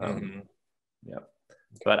 Yeah,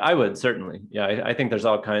 but I would certainly. Yeah, I think there's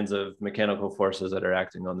all kinds of mechanical forces that are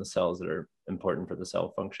acting on the cells that are important for the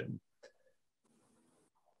cell function.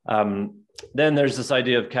 Then there's this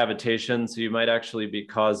idea of cavitation. So you might actually be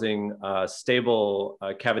causing stable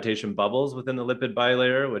cavitation bubbles within the lipid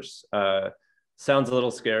bilayer, which sounds a little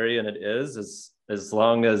scary, and it is, as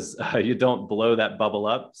long as you don't blow that bubble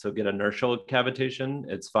up. So get inertial cavitation,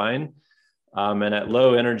 it's fine. And at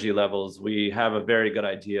low energy levels, we have a very good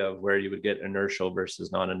idea of where you would get inertial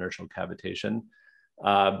versus non-inertial cavitation.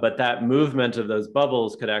 But that movement of those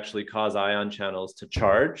bubbles could actually cause ion channels to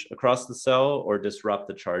charge across the cell or disrupt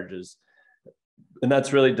the charges. And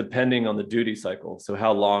that's really depending on the duty cycle. So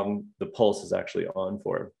how long the pulse is actually on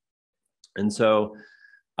for. And so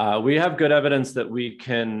we have good evidence that we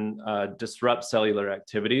can disrupt cellular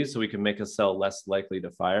activity, so we can make a cell less likely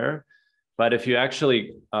to fire. But if you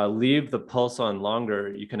actually leave the pulse on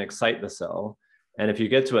longer, you can excite the cell. And if you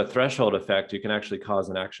get to a threshold effect, you can actually cause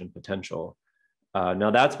an action potential.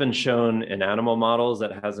 Now that's been shown in animal models,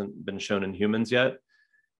 that hasn't been shown in humans yet.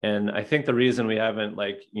 And I think the reason we haven't,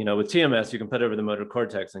 with TMS, you can put over the motor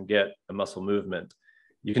cortex and get a muscle movement.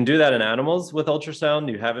 You can do that in animals with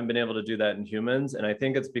ultrasound. You haven't been able to do that in humans. And I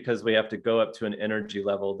think it's because we have to go up to an energy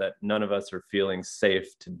level that none of us are feeling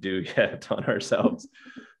safe to do yet on ourselves.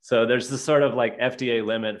 So there's this sort of like FDA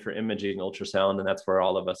limit for imaging ultrasound, and that's where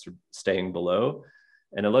all of us are staying below.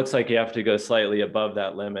 And it looks like you have to go slightly above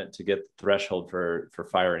that limit to get the threshold for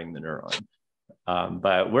firing the neuron.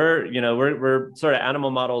 But we're sort of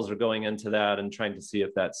animal models are going into that and trying to see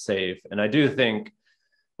if that's safe. And I do think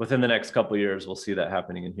within the next couple of years, we'll see that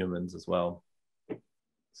happening in humans as well.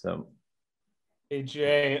 So. Hey,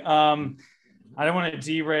 Jay, I don't want to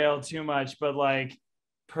derail too much, but like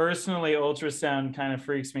personally, ultrasound kind of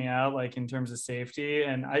freaks me out, like in terms of safety.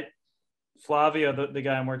 And Flavio, the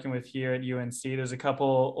guy I'm working with here at UNC, there's a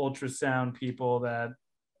couple ultrasound people that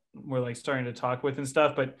we're like starting to talk with and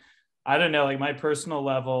stuff, but I don't know, like my personal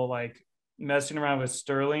level, like messing around with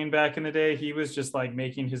Sterling back in the day, he was just like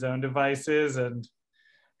making his own devices, and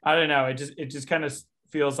I don't know, it just kind of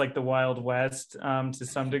feels like the Wild West to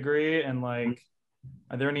some degree. And like,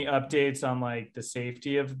 are there any updates on like the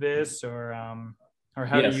safety of this, or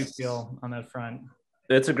how do you feel on that front?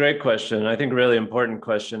 It's a great question. I think a really important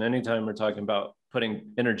question. Anytime we're talking about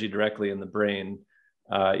putting energy directly in the brain,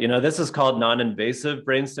 this is called non-invasive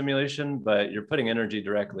brain stimulation, but you're putting energy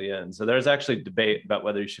directly in. So there's actually debate about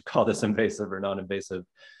whether you should call this invasive or non-invasive.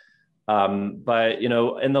 But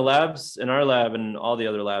in the labs, in our lab and all the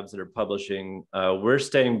other labs that are publishing, we're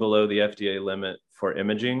staying below the FDA limit for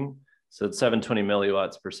imaging. So it's 720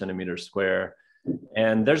 milliwatts per centimeter square.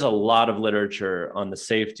 And there's a lot of literature on the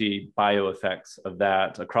safety bioeffects of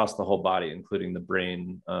that across the whole body, including the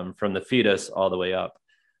brain, from the fetus all the way up.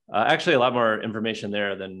 Actually, a lot more information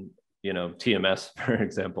there than TMS, for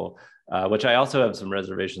example, which I also have some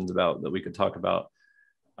reservations about that we could talk about.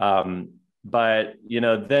 But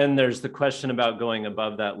then there's the question about going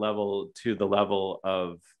above that level to the level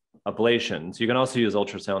of ablation. So you can also use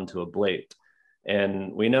ultrasound to ablate.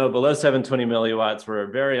 And we know below 720 milliwatts, we're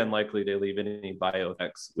very unlikely to leave any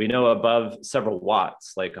bioeffects. We know above several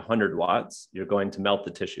watts, like 100 watts, you're going to melt the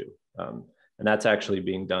tissue. And that's actually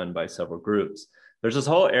being done by several groups. There's this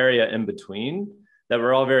whole area in between that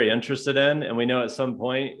we're all very interested in. And we know at some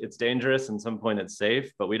point it's dangerous and some point it's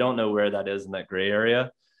safe, but we don't know where that is in that gray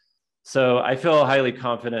area. So I feel highly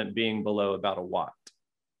confident being below about a watt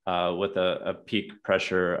with a peak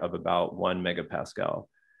pressure of about 1 megapascal.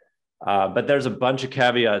 But there's a bunch of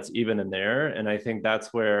caveats even in there. And I think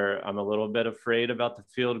that's where I'm a little bit afraid about the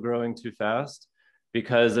field growing too fast,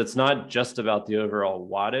 because it's not just about the overall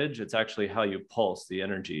wattage, it's actually how you pulse the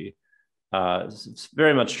energy. It's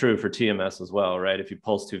very much true for TMS as well, right? If you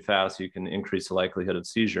pulse too fast, you can increase the likelihood of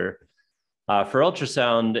seizure. For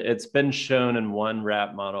ultrasound, it's been shown in one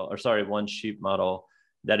sheep model,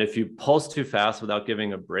 that if you pulse too fast without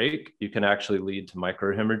giving a break, you can actually lead to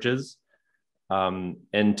microhemorrhages.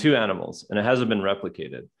 In 2 animals, and it hasn't been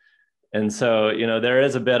replicated. And so, there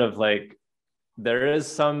is a bit of there is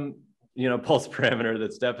some, pulse parameter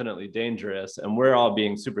that's definitely dangerous, and we're all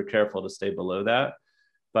being super careful to stay below that.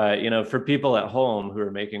 But, for people at home who are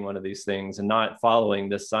making one of these things and not following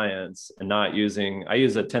this science and not using, I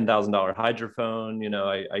use a $10,000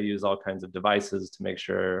 hydrophone, I use all kinds of devices to make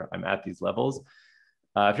sure I'm at these levels.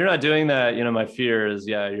 If you're not doing that, my fear is,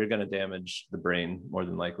 you're going to damage the brain more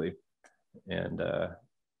than likely. And it's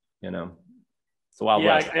a wild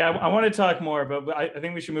west. I want to talk more, but I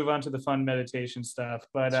think we should move on to the fun meditation stuff.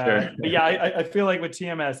 But sure. But I feel like with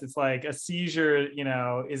TMS, it's like a seizure,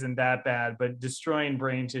 isn't that bad, but destroying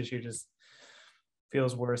brain tissue just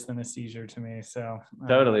feels worse than a seizure to me. So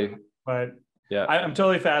totally. But yeah, I'm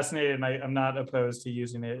totally fascinated, and I'm not opposed to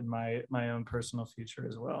using it in my own personal future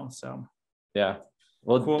as well. So yeah.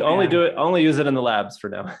 Well, cool, only use it in the labs for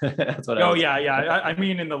now. That's what I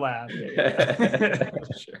mean in the lab.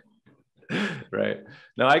 Sure. Right.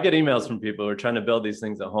 No, I get emails from people who are trying to build these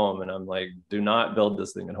things at home, and I'm like, do not build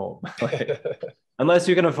this thing at home. Unless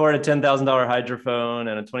you can afford a $10,000 hydrophone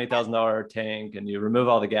and a $20,000 tank, and you remove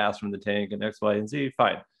all the gas from the tank and X, Y, and Z,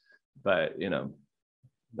 fine. But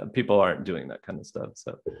people aren't doing that kind of stuff.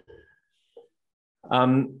 So,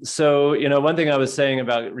 one thing I was saying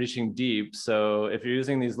about reaching deep. So if you're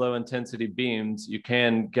using these low intensity beams, you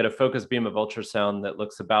can get a focused beam of ultrasound that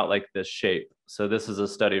looks about like this shape. So this is a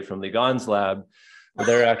study from Ligon's lab, where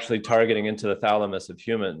they're actually targeting into the thalamus of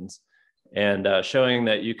humans and showing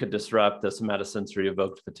that you could disrupt the somatosensory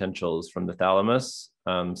evoked potentials from the thalamus.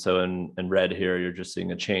 So in red here, you're just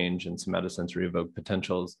seeing a change in somatosensory evoked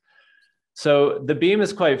potentials. So the beam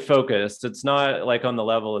is quite focused. It's not like on the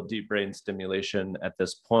level of deep brain stimulation at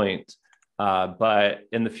this point, but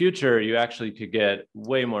in the future, you actually could get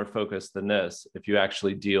way more focused than this if you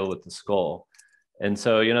actually deal with the skull. And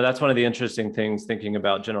so, that's one of the interesting things thinking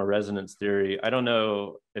about general resonance theory. I don't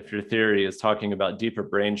know if your theory is talking about deeper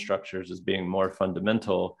brain structures as being more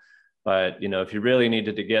fundamental, But, if you really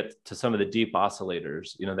needed to get to some of the deep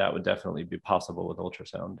oscillators, that would definitely be possible with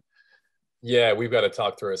ultrasound. Yeah, we've got to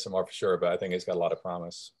talk through it some more for sure, but I think it's got a lot of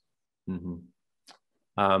promise. Mm-hmm.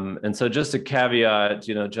 And so just a caveat,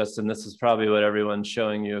 Justin, this is probably what everyone's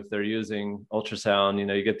showing you if they're using ultrasound.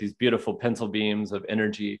 You get these beautiful pencil beams of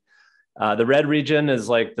energy. The red region is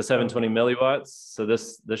like the 720 milliwatts. So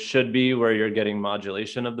this should be where you're getting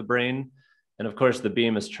modulation of the brain. And of course, the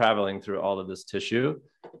beam is traveling through all of this tissue.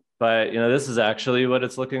 But, this is actually what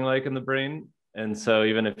it's looking like in the brain. And so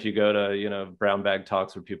even if you go to, brown bag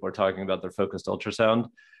talks where people are talking about their focused ultrasound,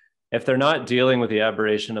 if they're not dealing with the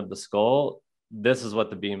aberration of the skull, this is what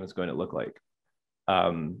the beam is going to look like.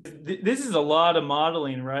 This is a lot of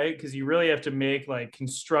modeling, right? Because you really have to make like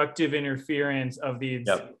constructive interference of these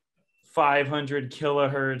 500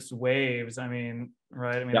 kilohertz waves. I mean,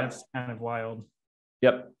 right? I mean, that's kind of wild.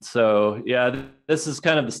 Yep. So yeah, this is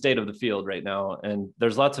kind of the state of the field right now. And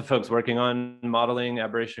there's lots of folks working on modeling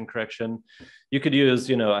aberration correction. You could use,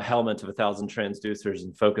 a helmet of 1,000 transducers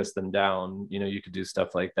and focus them down. You could do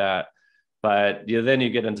stuff like that. But then you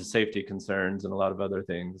get into safety concerns and a lot of other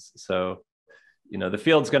things. So, the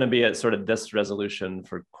field's going to be at sort of this resolution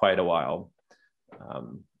for quite a while.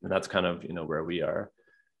 And that's kind of, where we are.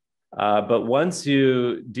 But once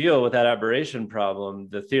you deal with that aberration problem,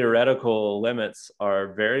 the theoretical limits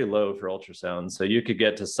are very low for ultrasound. So you could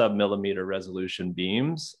get to sub-millimeter resolution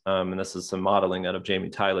beams. And this is some modeling out of Jamie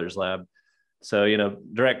Tyler's lab. So,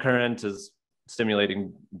 direct current is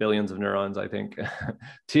stimulating billions of neurons, I think.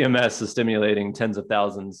 TMS is stimulating tens of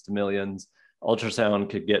thousands to millions. Ultrasound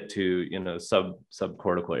could get to,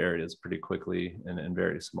 subcortical areas pretty quickly and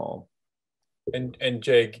very small. And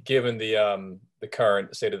Jay, given the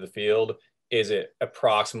current state of the field, is it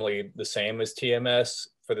approximately the same as TMS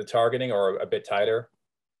for the targeting or a bit tighter?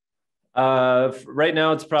 Right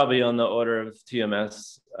now, it's probably on the order of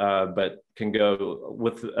TMS, but can go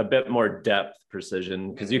with a bit more depth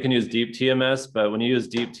precision because you can use deep TMS, but when you use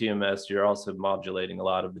deep TMS, you're also modulating a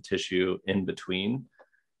lot of the tissue in between.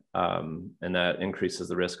 And that increases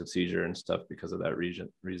the risk of seizure and stuff because of that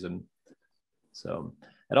reason. So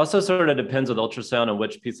it also sort of depends with ultrasound on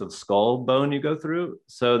which piece of skull bone you go through.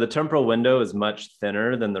 So the temporal window is much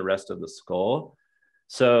thinner than the rest of the skull.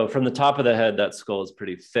 So from the top of the head, that skull is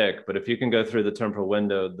pretty thick, but if you can go through the temporal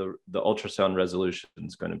window, the ultrasound resolution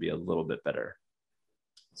is going to be a little bit better.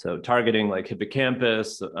 So targeting like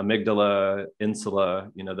hippocampus, amygdala,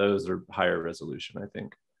 insula, those are higher resolution, I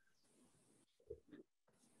think.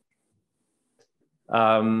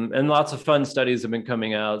 And lots of fun studies have been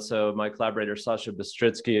coming out. So my collaborator, Sasha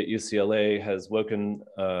Bystrzycki at UCLA has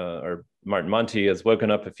or Martin Monti has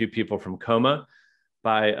woken up a few people from coma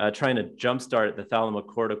by trying to jumpstart the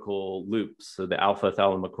thalamocortical loops, so the alpha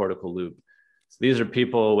thalamocortical loop. So these are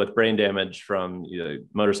people with brain damage from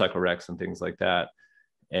motorcycle wrecks and things like that.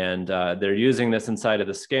 And they're using this inside of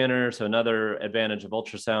the scanner. So another advantage of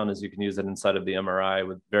ultrasound is you can use it inside of the MRI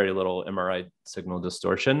with very little MRI signal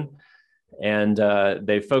distortion. And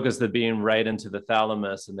they focus the beam right into the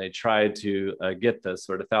thalamus and they try to get the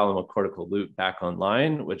sort of thalamocortical loop back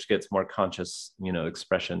online, which gets more conscious,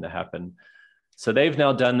 expression to happen. So they've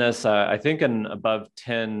now done this, I think in above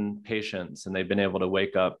 10 patients, and they've been able to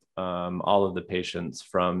wake up all of the patients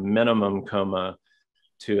from minimum coma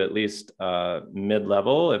to at least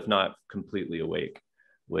mid-level, if not completely awake,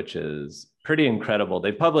 which is pretty incredible.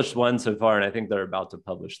 They published one so far, and I think they're about to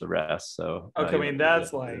publish the rest. So okay, I mean,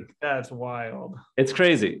 that's wild. It's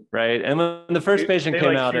crazy, right? And when the first patient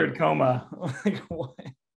came out, cured coma. What?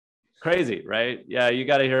 Crazy, right? Yeah, you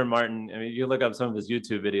got to hear Martin. I mean, you look up some of his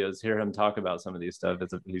YouTube videos, hear him talk about some of these stuff.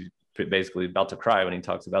 He's basically about to cry when he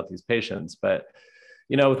talks about these patients. But,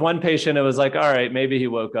 with one patient, it was like, all right, maybe he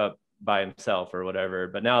woke up by himself or whatever.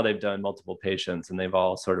 But now they've done multiple patients and they've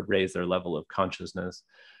all sort of raised their level of consciousness.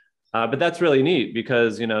 But that's really neat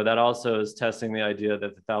because, that also is testing the idea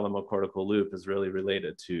that the thalamocortical loop is really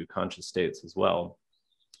related to conscious states as well.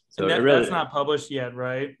 So that's not published yet,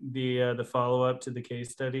 right? The follow-up to the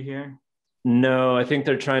case study here? No, I think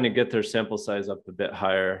they're trying to get their sample size up a bit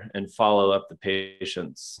higher and follow up the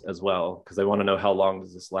patients as well, because they want to know how long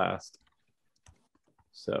does this last.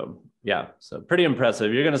 So yeah, so pretty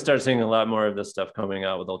impressive. You're going to start seeing a lot more of this stuff coming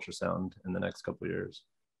out with ultrasound in the next couple of years.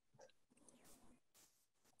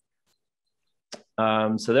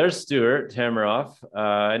 So there's Stuart Hameroff.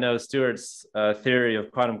 I know Stuart's theory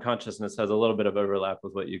of quantum consciousness has a little bit of overlap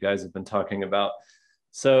with what you guys have been talking about.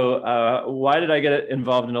 So why did I get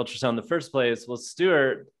involved in ultrasound in the first place? Well,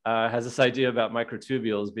 Stuart has this idea about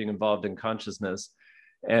microtubules being involved in consciousness.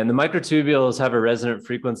 And the microtubules have a resonant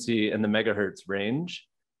frequency in the megahertz range.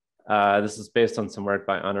 This is based on some work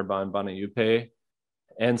by Anirban Banayupe.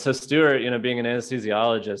 And so Stuart, being an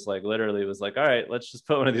anesthesiologist, like literally was like, all right, let's just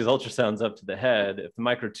put one of these ultrasounds up to the head. If the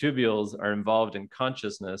microtubules are involved in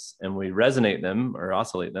consciousness and we resonate them or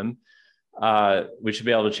oscillate them, we should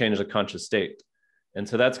be able to change the conscious state. And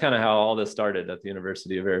so that's kind of how all this started at the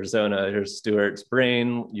University of Arizona. Here's Stuart's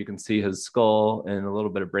brain. You can see his skull and a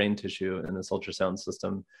little bit of brain tissue in this ultrasound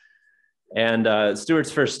system. And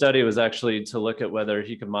Stuart's first study was actually to look at whether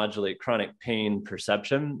he could modulate chronic pain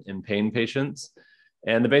perception in pain patients.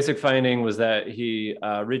 And the basic finding was that he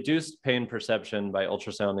reduced pain perception by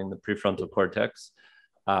ultrasounding the prefrontal cortex,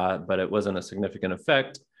 but it wasn't a significant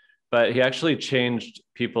effect. But he actually changed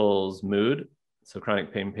people's mood, so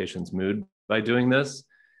chronic pain patients' mood, by doing this.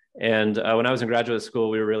 And when I was in graduate school,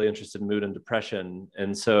 we were really interested in mood and depression.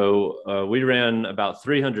 And so we ran about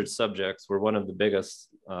 300 subjects. We're one of the biggest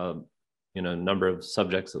number of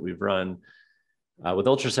subjects that we've run with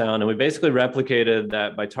ultrasound. And we basically replicated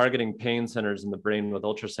that by targeting pain centers in the brain with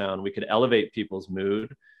ultrasound, we could elevate people's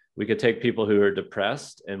mood. We could take people who are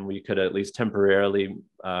depressed and we could at least temporarily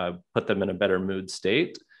put them in a better mood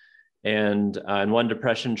state. And in one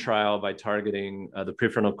depression trial, by targeting the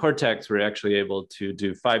prefrontal cortex, we were actually able to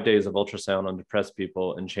do 5 days of ultrasound on depressed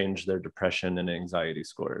people and change their depression and anxiety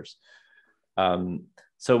scores.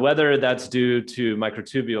 So whether that's due to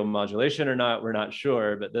microtubule modulation or not, we're not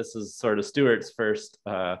sure, but this is sort of Stuart's first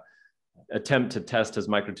attempt to test his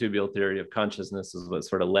microtubule theory of consciousness is what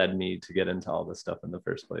sort of led me to get into all this stuff in the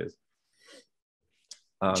first place.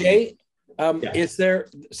 Jay, yeah. Is there,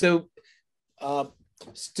 so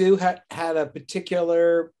Stu had a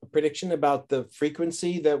particular prediction about the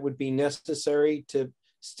frequency that would be necessary to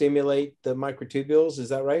stimulate the microtubules, is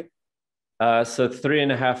that right? So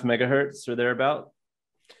 3.5 megahertz or thereabout.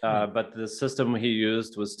 But the system he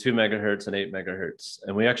used was 2 megahertz and 8 megahertz.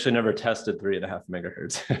 And we actually never tested 3.5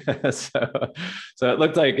 megahertz. so it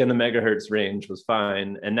looked like in the megahertz range was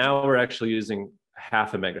fine. And now we're actually using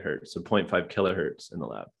 0.5 megahertz, so 0.5 kilohertz in the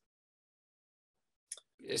lab.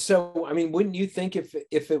 So, I mean, wouldn't you think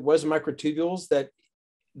if it was microtubules that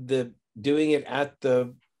doing it at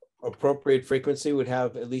the appropriate frequency would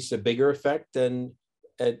have at least a bigger effect than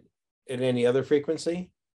at any other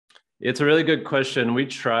frequency? It's a really good question. We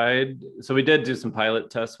tried, so we did do some pilot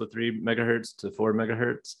tests with 3 megahertz to 4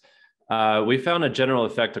 megahertz. We found a general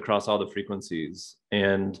effect across all the frequencies.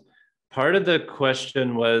 And part of the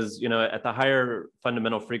question was, at the higher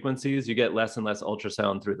fundamental frequencies, you get less and less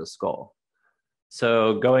ultrasound through the skull.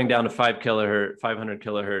 So going down to 500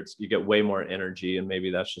 kilohertz, you get way more energy. And maybe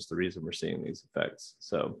that's just the reason we're seeing these effects.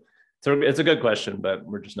 So it's a good question, but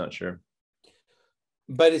we're just not sure.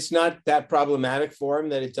 But it's not that problematic for him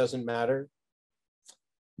that it doesn't matter?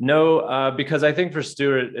 No, because I think for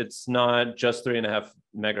Stuart, it's not just 3.5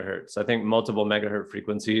 megahertz. I think multiple megahertz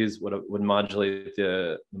frequencies would modulate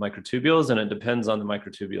the microtubules, and it depends on the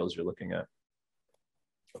microtubules you're looking at.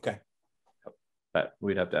 Okay. But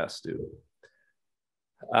we'd have to ask Stu.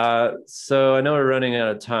 So I know we're running out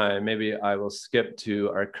of time. Maybe I will skip to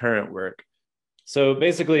our current work. So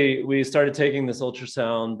basically, we started taking this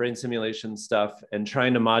ultrasound brain simulation stuff and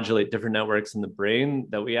trying to modulate different networks in the brain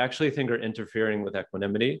that we actually think are interfering with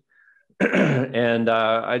equanimity. And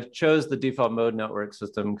I chose the default mode network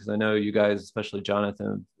system because I know you guys, especially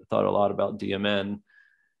Jonathan, thought a lot about DMN.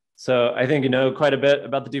 So I think you know quite a bit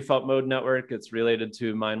about the default mode network. It's related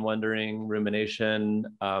to mind wandering, rumination.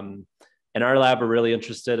 In our lab, we're really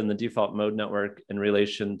interested in the default mode network in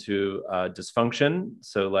relation to dysfunction.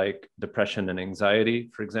 So like depression and anxiety,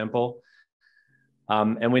 for example.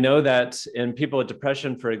 And we know that in people with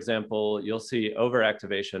depression, for example, you'll see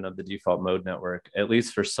overactivation of the default mode network, at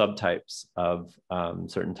least for subtypes of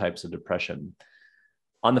certain types of depression.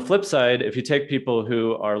 On the flip side, if you take people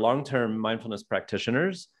who are long-term mindfulness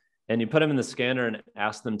practitioners and you put them in the scanner and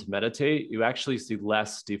ask them to meditate, you actually see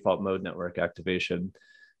less default mode network activation.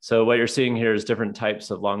 So what you're seeing here is different types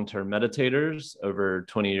of long-term meditators over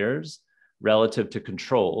 20 years relative to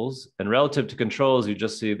controls. And relative to controls, you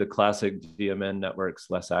just see the classic DMN networks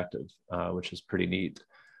less active, which is pretty neat.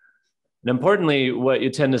 And importantly, what you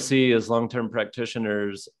tend to see is long-term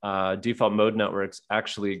practitioners, default mode networks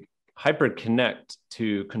actually hyperconnect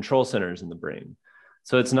to control centers in the brain.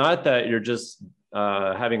 So it's not that you're just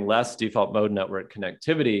having less default mode network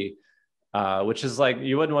connectivity, which is like,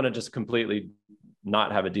 you wouldn't want to just completely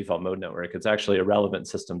not have a default mode network. It's actually a relevant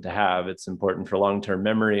system to have. It's important for long-term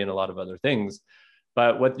memory and a lot of other things.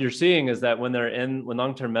 But what you're seeing is that when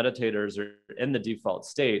long-term meditators are in the default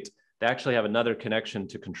state, they actually have another connection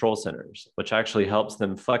to control centers, which actually helps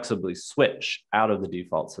them flexibly switch out of the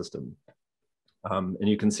default system. And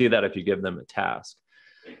you can see that if you give them a task.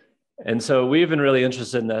 And so we've been really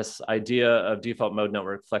interested in this idea of default mode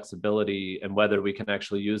network flexibility and whether we can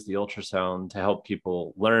actually use the ultrasound to help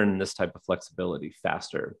people learn this type of flexibility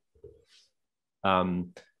faster.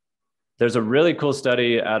 There's a really cool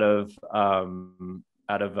study out of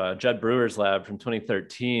Judd Brewer's lab from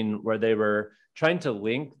 2013, where they were trying to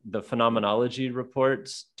link the phenomenology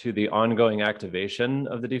reports to the ongoing activation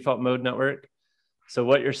of the default mode network. So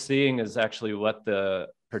what you're seeing is actually what the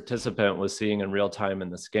participant was seeing in real time in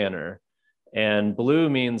the scanner. And blue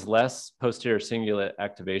means less posterior cingulate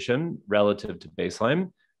activation relative to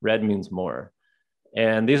baseline. Red means more.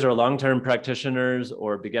 And these are long-term practitioners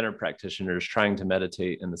or beginner practitioners trying to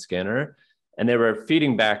meditate in the scanner. And they were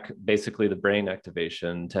feeding back basically the brain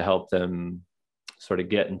activation to help them sort of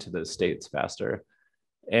get into those states faster.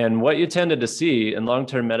 And what you tended to see in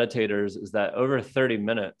long-term meditators is that over 30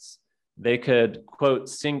 minutes, they could, quote,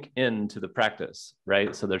 sink into the practice,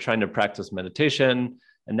 right? So they're trying to practice meditation.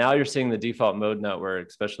 And now you're seeing the default mode network,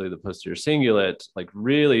 especially the posterior cingulate, like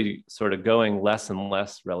really sort of going less and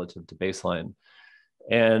less relative to baseline.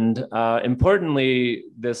 And importantly,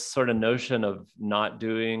 this sort of notion of not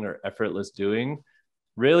doing or effortless doing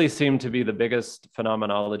really seemed to be the biggest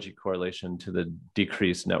phenomenology correlation to the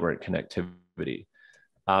decreased network connectivity.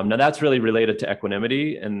 Now that's really related to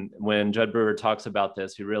equanimity. And when Judd Brewer talks about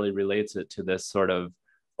this, he really relates it to this sort of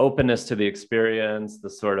openness to the experience, the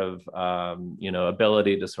sort of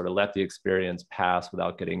ability to sort of let the experience pass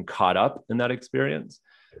without getting caught up in that experience.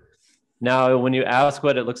 Now, when you ask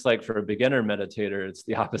what it looks like for a beginner meditator, it's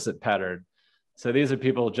the opposite pattern. So these are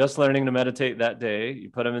people just learning to meditate that day.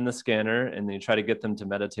 You put them in the scanner and then you try to get them to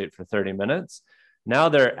meditate for 30 minutes. Now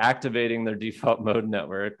they're activating their default mode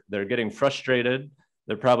network. They're getting frustrated.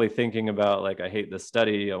 They're probably thinking about, like, I hate this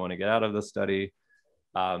study. I want to get out of the study.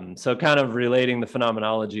 So kind of relating the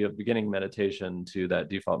phenomenology of beginning meditation to that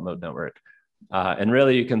default mode network. And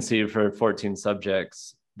really you can see for 14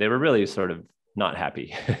 subjects, they were really sort of not happy.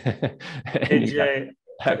 Hey, Jay,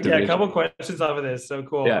 yeah, a couple questions off of this. So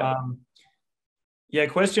cool. Yeah.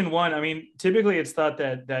 Question one, I mean, typically it's thought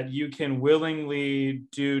that you can willingly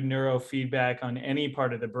do neurofeedback on any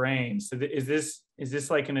part of the brain. So is this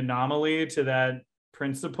like an anomaly to that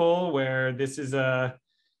principle, where this is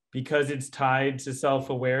because it's tied to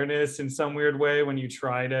self-awareness in some weird way, when you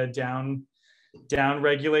try to down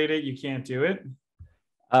regulate it, you can't do it?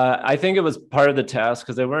 I think it was part of the task,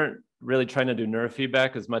 because they weren't really trying to do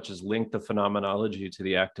neurofeedback as much as link the phenomenology to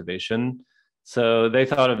the activation. So they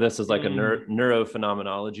thought of this as like a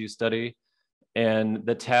neurophenomenology study. And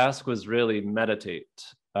the task was really meditate.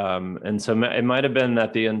 And so it might have been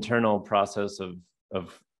that the internal process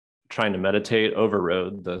of trying to meditate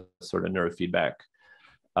overrode the sort of neurofeedback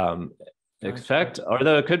effect,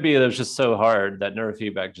 although it could be that it was just so hard that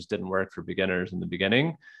neurofeedback just didn't work for beginners in the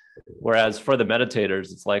beginning. Whereas for the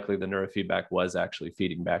meditators, it's likely the neurofeedback was actually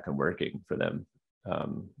feeding back and working for them.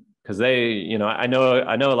 Because they, I know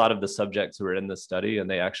a lot of the subjects who were in this study, and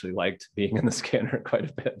they actually liked being in the scanner quite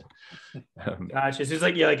a bit. Gotcha. So it's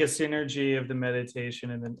like, like a synergy of the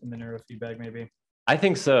meditation and the neurofeedback, maybe. I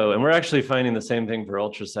think so. And we're actually finding the same thing for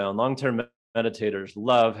ultrasound. Long-term meditators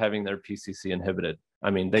love having their PCC inhibited.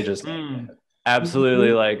 I mean, they just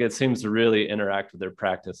absolutely, like, it seems to really interact with their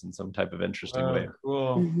practice in some type of interesting way.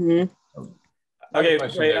 Cool.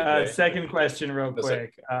 Okay, second question real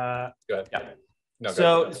quick. Go ahead. Yeah. No,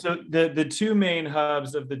 so the two main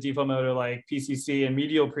hubs of the default mode are like PCC and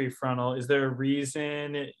medial prefrontal. Is there a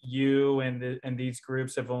reason you and these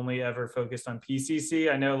groups have only ever focused on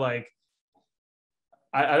PCC? I know, like,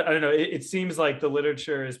 I don't know. It seems like the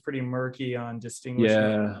literature is pretty murky on distinguishing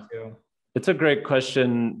the two. It's a great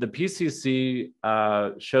question. The PCC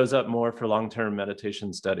shows up more for long-term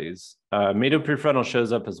meditation studies. Medial prefrontal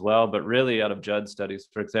shows up as well, but really out of Judd's studies,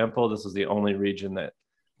 for example, this is the only region that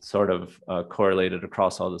sort of correlated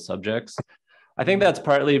across all the subjects. I think that's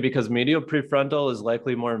partly because medial prefrontal is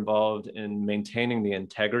likely more involved in maintaining the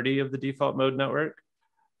integrity of the default mode network,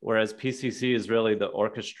 whereas PCC is really the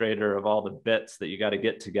orchestrator of all the bits that you got to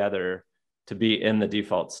get together to be in the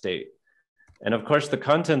default state. And of course, the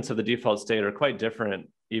contents of the default state are quite different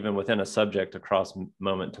even within a subject across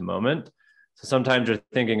moment to moment. So sometimes you're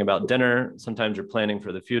thinking about dinner, sometimes you're planning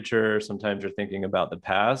for the future, sometimes you're thinking about the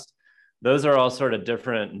past. Those are all sort of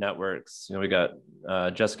different networks. We got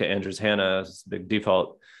Jessica Andrews-Hanna, the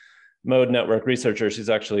default mode network researcher. She's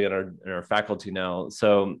actually in our faculty now.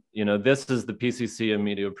 So, this is the PCC and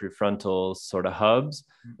medial prefrontal sort of hubs.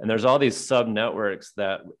 And there's all these sub networks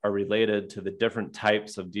that are related to the different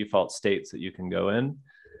types of default states that you can go in.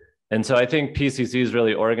 And so I think PCC is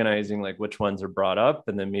really organizing like which ones are brought up,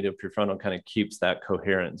 and then medial prefrontal kind of keeps that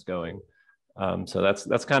coherence going. So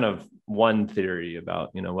that's kind of one theory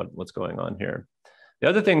about, you know, what's going on here. The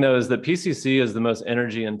other thing, though, is that PCC is the most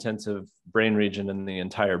energy intensive brain region in the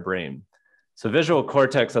entire brain. So visual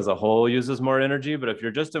cortex as a whole uses more energy, but if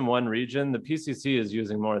you're just in one region, the PCC is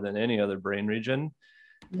using more than any other brain region.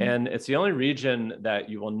 And it's the only region that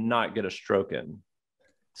you will not get a stroke in.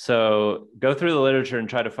 So go through the literature and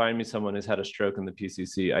try to find me someone who's had a stroke in the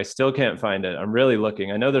PCC. I still can't find it. I'm really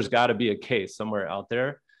looking. I know there's got to be a case somewhere out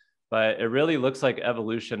there, but it really looks like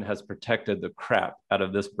evolution has protected the crap out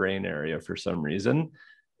of this brain area for some reason.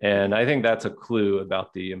 And I think that's a clue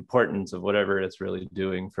about the importance of whatever it's really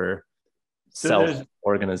doing for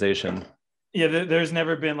self-organization. Yeah, there's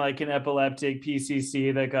never been like an epileptic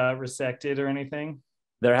PCC that got resected or anything.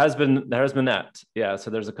 There has been that. Yeah,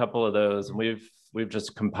 so there's a couple of those, and we've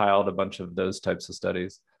just compiled a bunch of those types of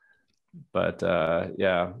studies. But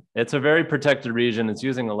yeah, it's a very protected region. It's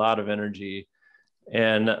using a lot of energy.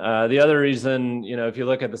 And the other reason, you know, if you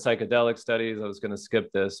look at the psychedelic studies, I was going to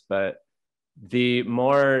skip this, but the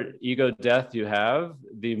more ego death you have,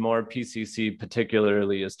 the more PCC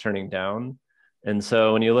particularly is turning down. And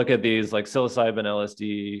so when you look at these like psilocybin,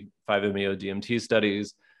 LSD, 5-MeO, DMT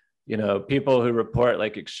studies, you know, people who report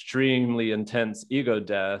like extremely intense ego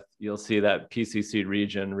death, you'll see that PCC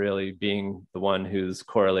region really being the one who's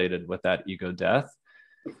correlated with that ego death.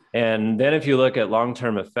 And then if you look at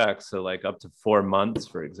long-term effects, so like up to 4 months,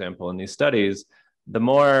 for example, in these studies, the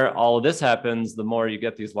more all of this happens, the more you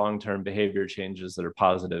get these long-term behavior changes that are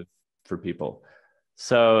positive for people.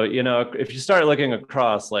 So, you know, if you start looking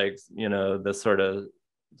across like, you know, the sort of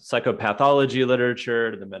psychopathology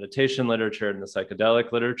literature to the meditation literature and the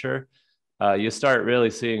psychedelic literature, you start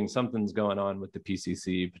really seeing something's going on with the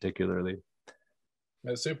PCC particularly.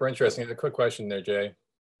 That's super interesting. A quick question there, Jay.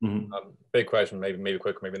 Big question, maybe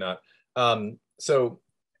quick, maybe not. So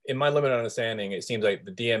in my limited understanding, it seems like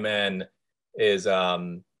the DMN is, you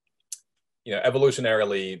know,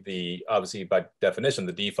 evolutionarily obviously by definition,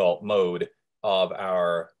 the default mode of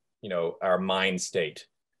our, you know, our mind state,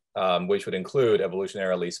 which would include,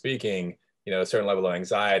 evolutionarily speaking, you know, a certain level of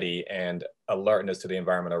anxiety and alertness to the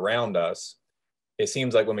environment around us. It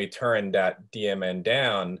seems like when we turn that DMN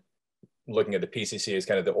down, looking at the PCC as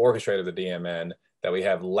kind of the orchestrator of the DMN, that we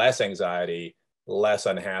have less anxiety, less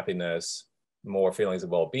unhappiness, more feelings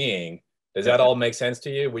of well-being. Does that all make sense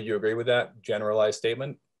to you? Would you agree with that generalized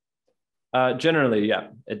statement? Generally, yeah.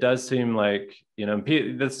 It does seem like, you know,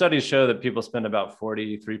 the studies show that people spend about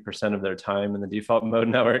 43% of their time in the default mode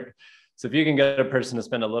network. So if you can get a person to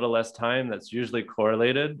spend a little less time, that's usually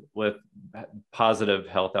correlated with positive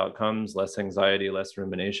health outcomes, less anxiety, less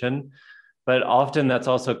rumination. But often that's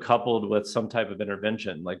also coupled with some type of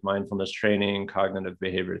intervention like mindfulness training, cognitive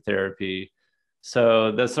behavior therapy.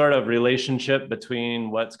 So the sort of relationship between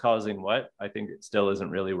what's causing what, I think it still isn't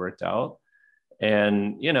really worked out.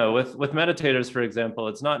 And, you know, with meditators, for example,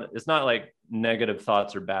 it's not like negative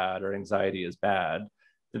thoughts are bad or anxiety is bad.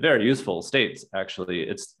 They're very useful states, actually.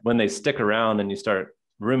 It's when they stick around and you start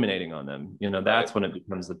ruminating on them, you know, that's when it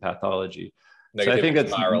becomes the pathology. Negative so I think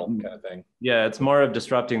it's spiral kind of thing. Yeah, it's more of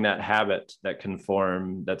disrupting that habit that can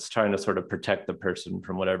form, that's trying to sort of protect the person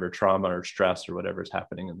from whatever trauma or stress or whatever's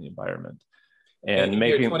happening in the environment. And in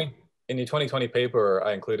your 2020 paper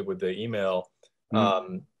I included with the email,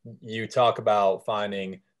 you talk about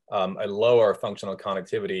finding a lower functional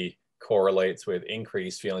connectivity correlates with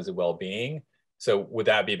increased feelings of well-being. So would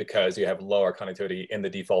that be because you have lower connectivity in the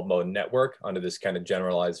default mode network under this kind of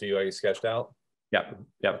generalized view I sketched out?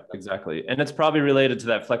 Yeah, exactly. And it's probably related to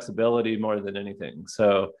that flexibility more than anything.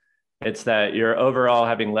 So it's that you're overall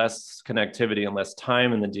having less connectivity and less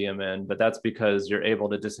time in the DMN, but that's because you're able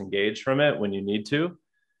to disengage from it when you need to.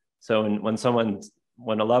 So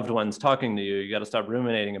when a loved one's talking to you, you got to stop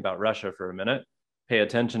ruminating about Russia for a minute, pay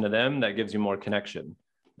attention to them. That gives you more connection.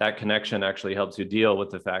 That connection actually helps you deal with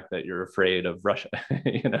the fact that you're afraid of Russia,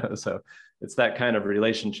 you know? So it's that kind of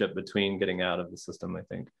relationship between getting out of the system, I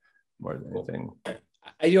think, more than anything.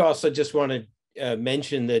 I do also just want to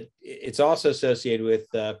mention that it's also associated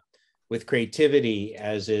with creativity,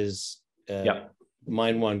 as is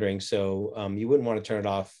mind wandering. So you wouldn't want to turn it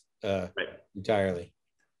off entirely.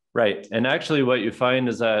 Right. And actually what you find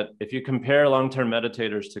is that if you compare long-term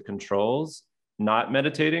meditators to controls not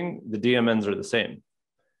meditating, the DMNs are the same.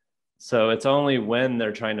 So it's only when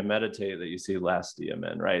they're trying to meditate that you see less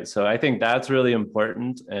DMN, right? So I think that's really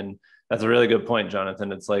important. And that's a really good point,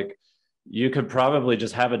 Jonathan. It's like, you could probably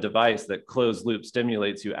just have a device that closed loop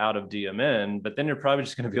stimulates you out of DMN, but then you're probably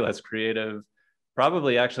just going to be less creative,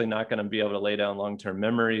 probably actually not going to be able to lay down long-term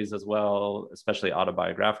memories as well, especially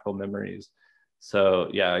autobiographical memories. So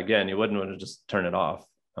yeah, again, you wouldn't want to just turn it off.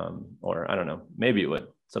 Or I don't know, maybe it would.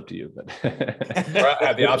 It's up to you, but I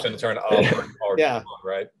have the option to turn it off or Yeah. on,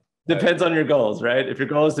 right? Depends on your goals, right? If your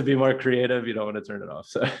goal is to be more creative, you don't want to turn it off.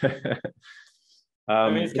 So I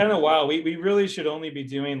mean, it's kind of wild. We really should only be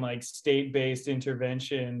doing like state-based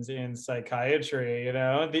interventions in psychiatry, you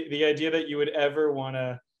know? The idea that you would ever want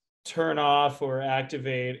to turn off or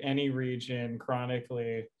activate any region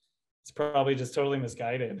chronically, it's probably just totally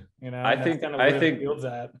misguided, you know? I think the field's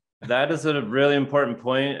at. That is a really important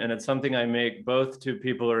point, and it's something I make both to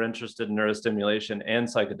people who are interested in neurostimulation and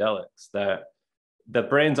psychedelics, that the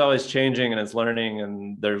brain's always changing and it's learning,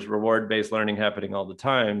 and there's reward-based learning happening all the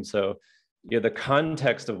time. So the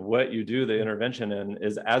context of what you do the intervention in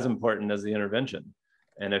is as important as the intervention.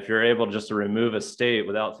 And if you're able just to remove a state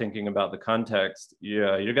without thinking about the context,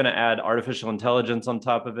 you're going to add artificial intelligence on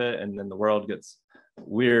top of it, and then the world gets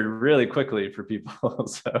weird really quickly for people.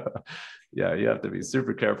 So yeah, you have to be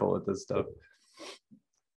super careful with this stuff.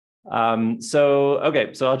 So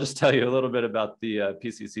I'll just tell you a little bit about the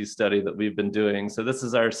PCC study that we've been doing. So this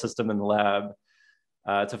is our system in the lab.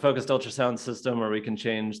 It's a focused ultrasound system where we can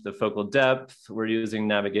change the focal depth. We're using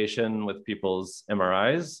navigation with people's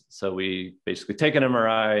MRIs. So we basically take an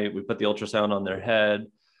MRI, we put the ultrasound on their head.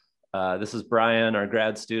 This is Brian, our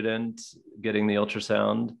grad student, getting the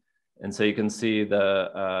ultrasound. And so you can see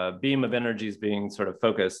the beam of energy is being sort of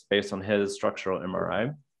focused based on his structural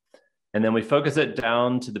MRI. And then we focus it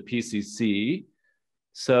down to the PCC.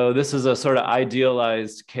 So this is a sort of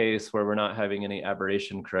idealized case where we're not having any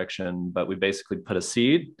aberration correction, but we basically put a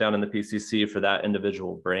seed down in the PCC for that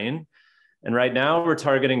individual brain. And right now we're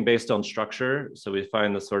targeting based on structure. So we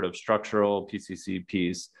find the sort of structural PCC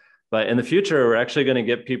piece. But in the future, we're actually going to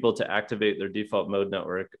get people to activate their default mode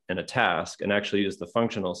network in a task and actually use the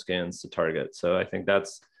functional scans to target. So I think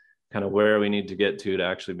that's kind of where we need to get to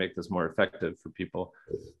actually make this more effective for people.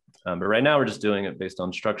 But right now we're just doing it based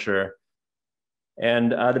on structure.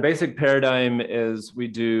 And the basic paradigm is we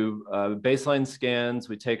do baseline scans.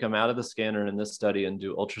 We take them out of the scanner in this study and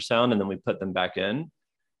do ultrasound, and then we put them back in.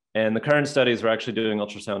 And the current studies, we're actually doing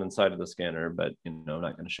ultrasound inside of the scanner, but I'm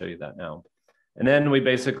not going to show you that now. And then we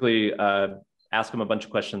basically ask them a bunch of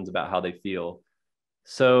questions about how they feel.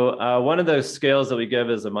 So one of those scales that we give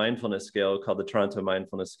is a mindfulness scale called the Toronto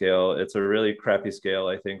Mindfulness Scale. It's a really crappy scale,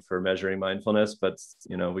 I think, for measuring mindfulness, but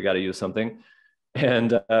we got to use something.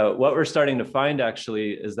 And what we're starting to find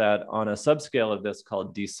actually is that on a subscale of this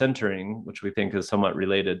called decentering, which we think is somewhat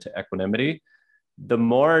related to equanimity, the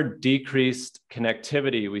more decreased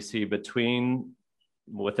connectivity we see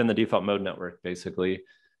within the default mode network, basically,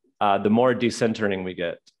 the more decentering we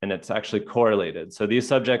get, and it's actually correlated. So these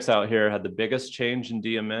subjects out here had the biggest change in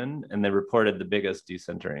DMN, and they reported the biggest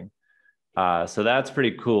decentering. So that's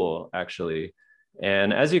pretty cool, actually.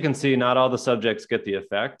 And as you can see, not all the subjects get the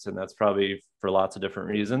effect, and that's probably for lots of different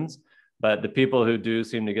reasons. But the people who do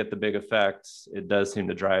seem to get the big effects, it does seem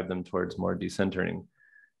to drive them towards more decentering.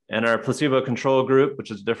 And our placebo control group,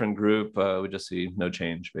 which is a different group, we just see no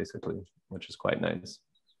change, basically, which is quite nice.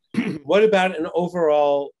 What about an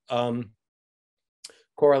overall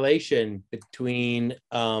correlation between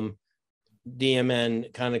DMN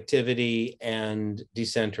connectivity and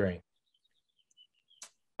decentering?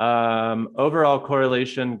 Overall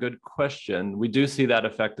correlation, good question. We do see that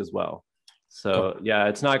effect as well. So yeah,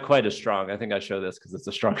 it's not quite as strong. I think I show this because it's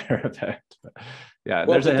a stronger effect. But yeah,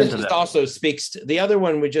 well, there's a hint of this that. Also speaks to, the other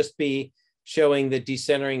one would just be showing that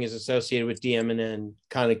decentering is associated with DMN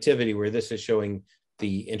connectivity, where this is showing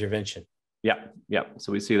the intervention. Yeah.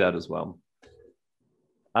 So we see that as well.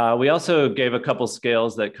 We also gave a couple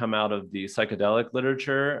scales that come out of the psychedelic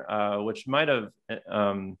literature, which might have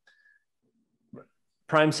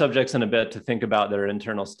primed subjects in a bit to think about their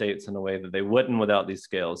internal states in a way that they wouldn't without these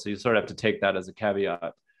scales. So you sort of have to take that as a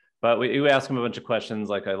caveat. But we ask them a bunch of questions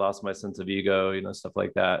like, I lost my sense of ego, stuff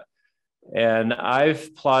like that. And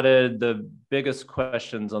I've plotted the biggest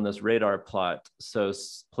questions on this radar plot. So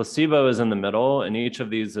placebo is in the middle, and each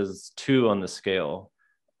of these is 2 on the scale.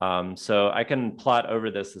 So I can plot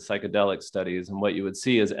over this the psychedelic studies, and what you would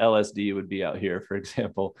see is LSD would be out here, for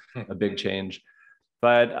example, a big change.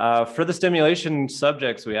 But for the stimulation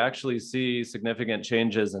subjects, we actually see significant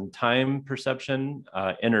changes in time perception,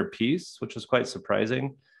 inner peace, which was quite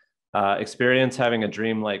surprising, experience having a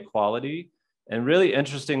dreamlike quality. And really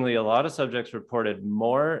interestingly, a lot of subjects reported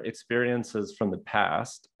more experiences from the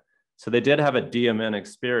past. So they did have a DMN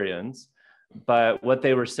experience, but what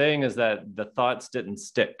they were saying is that the thoughts didn't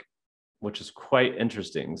stick, which is quite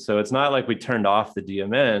interesting. So it's not like we turned off the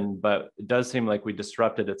DMN, but it does seem like we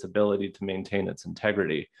disrupted its ability to maintain its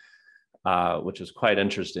integrity, which is quite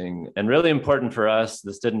interesting and really important for us.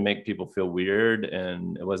 This didn't make people feel weird,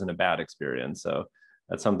 and it wasn't a bad experience. So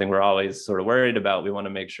that's something we're always sort of worried about. We want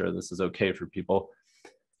to make sure this is okay for people.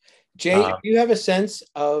 Jay, do you have a sense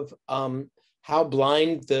of how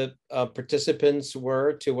blind the participants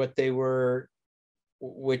were to what they were,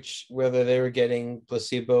 whether they were getting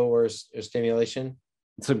placebo or stimulation?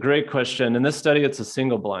 It's a great question. In this study, it's a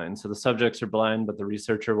single blind. So the subjects are blind, but the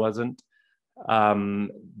researcher wasn't.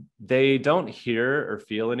 They don't hear or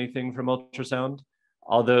feel anything from ultrasound,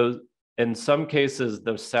 although in some cases,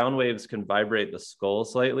 those sound waves can vibrate the skull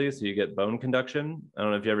slightly, so you get bone conduction. I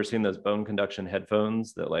don't know if you've ever seen those bone conduction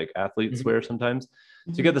headphones that like athletes wear sometimes.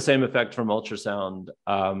 So you get the same effect from ultrasound,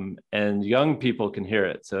 and young people can hear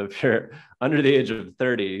it. So if you're under the age of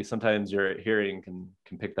 30, sometimes your hearing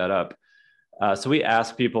can pick that up. So we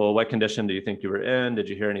ask people, what condition do you think you were in? Did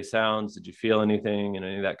you hear any sounds? Did you feel anything?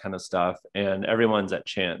 Any of that kind of stuff. And everyone's at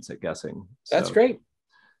chance at guessing. That's great.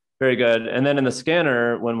 Very good. And then in the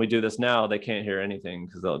scanner, when we do this now, they can't hear anything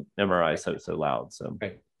because the MRI is so loud.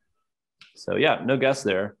 So yeah, no guess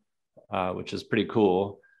there, which is pretty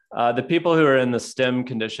cool. The people who are in the STEM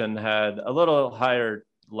condition had a little higher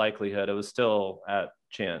likelihood. It was still at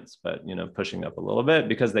chance, but pushing up a little bit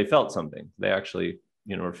because they felt something. They actually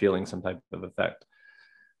were feeling some type of effect.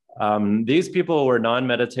 These people were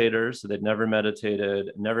non-meditators, so they'd never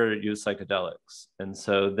meditated, never used psychedelics. And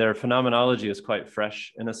so their phenomenology is quite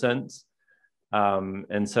fresh in a sense.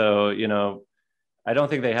 And so, I don't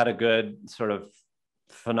think they had a good sort of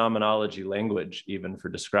phenomenology language even for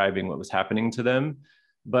describing what was happening to them.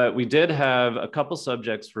 But we did have a couple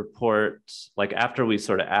subjects report, like after we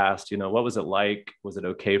sort of asked, what was it like? Was it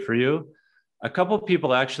okay for you? A couple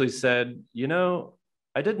people actually said,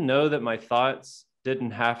 I didn't know that my thoughts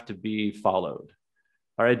didn't have to be followed,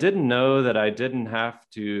 or I didn't know that I didn't have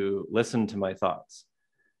to listen to my thoughts.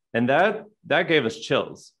 And that gave us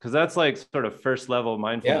chills, because that's like sort of first level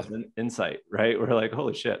mindfulness insight, right? We're like,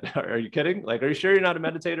 holy shit, are you kidding? Like, are you sure you're not a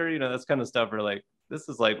meditator? That's kind of stuff. We're like, this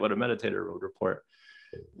is like what a meditator would report.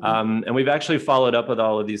 And we've actually followed up with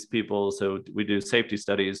all of these people. So we do safety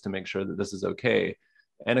studies to make sure that this is okay.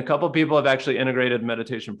 And a couple of people have actually integrated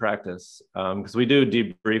meditation practice, because we do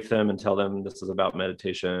debrief them and tell them this is about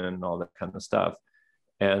meditation and all that kind of stuff.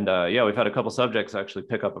 And yeah, we've had a couple subjects actually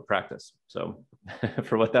pick up a practice. So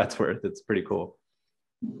for what that's worth, it's pretty cool.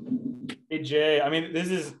 Hey, Jay, I mean,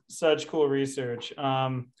 this is such cool research.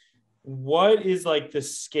 What is like the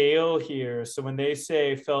scale here? So when they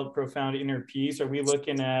say felt profound inner peace, are we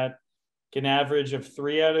looking at an average of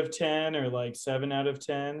 3 out of 10 or like 7 out of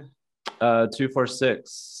 10? 2, 4,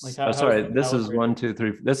 6. Like sorry, this is 1, 2,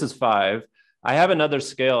 3. This is 5. I have another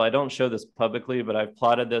scale. I don't show this publicly, but I've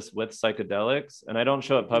plotted this with psychedelics, and I don't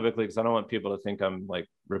show it publicly because I don't want people to think I'm like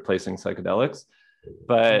replacing psychedelics.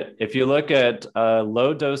 But if you look at a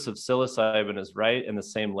low dose of psilocybin is right in the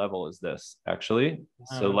same level as this, actually.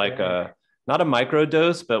 So like not a micro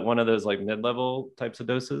dose, but one of those like mid-level types of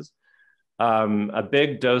doses. A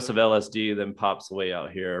big dose of LSD then pops away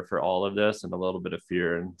out here for all of this, and a little bit of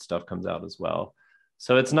fear and stuff comes out as well.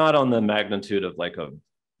 So it's not on the magnitude of like a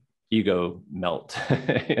ego melt,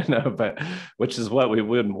 but which is what we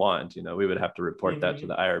wouldn't want. We would have to report that to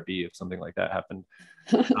the IRB if something like that happened.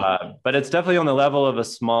 But it's definitely on the level of a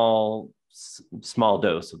small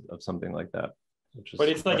dose of something like that. But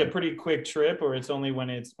it's like a pretty quick trip, or it's only when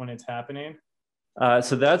it's happening?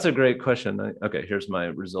 So that's a great question. Okay, here's my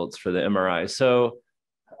results for the MRI. So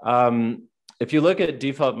if you look at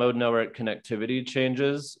default mode network connectivity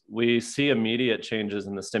changes, we see immediate changes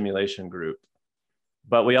in the stimulation group.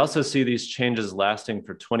 But we also see these changes lasting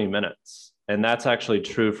for 20 minutes. And that's actually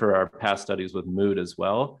true for our past studies with mood as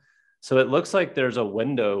well. So it looks like there's a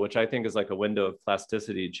window, which I think is like a window of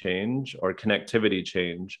plasticity change or connectivity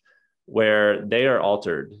change, where they are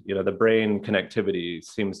altered. The brain connectivity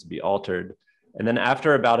seems to be altered. And then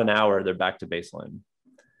after about an hour, they're back to baseline.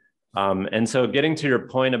 And so getting to your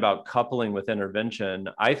point about coupling with intervention,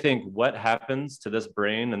 I think what happens to this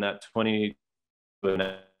brain in that 20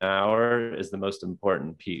 an hour is the most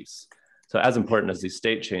important piece. So as important as these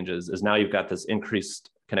state changes is now you've got this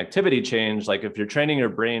increased connectivity change. Like if you're training your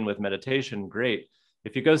brain with meditation, great.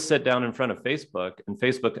 If you go sit down in front of Facebook and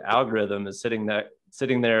Facebook algorithm is sitting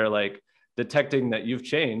there like detecting that you've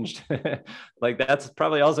changed, like that's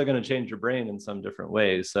probably also going to change your brain in some different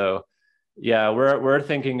ways. So yeah, we're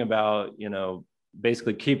thinking about,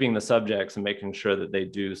 basically keeping the subjects and making sure that they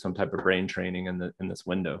do some type of brain training in this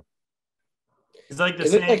window. It's like the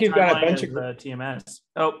same like you've got a bunch of TMS.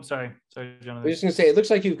 Oh, sorry, Jonathan. I was just gonna say, it looks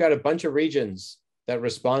like you've got a bunch of regions that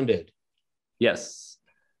responded. Yes.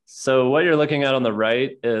 So what you're looking at on the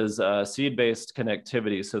right is seed-based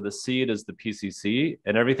connectivity. So the seed is the PCC,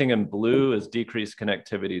 and everything in blue is decreased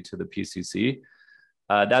connectivity to the PCC.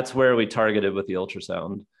 that's where we targeted with the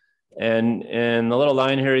ultrasound. And in the little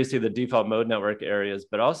line here, you see the default mode network areas,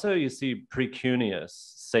 but also you see precuneus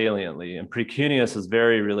saliently. And precuneus is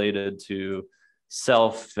very related to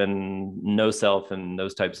self and no self and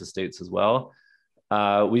those types of states as well.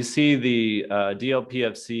 We see the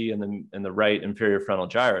DLPFC in the right inferior frontal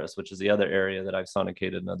gyrus, which is the other area that I've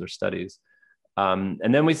sonicated in other studies.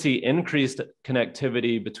 And then we see increased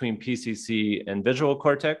connectivity between PCC and visual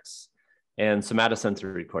cortex and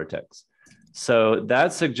somatosensory cortex. So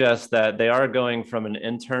that suggests that they are going from an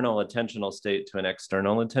internal attentional state to an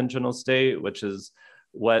external attentional state, which is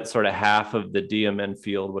what sort of half of the DMN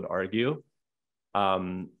field would argue.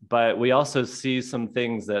 But we also see some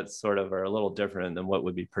things that sort of are a little different than what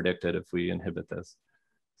would be predicted if we inhibit this.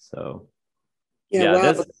 So yeah,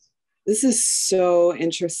 wow. This is so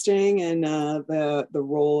interesting, and the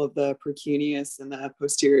role of the precuneus and the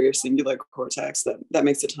posterior cingulate cortex, that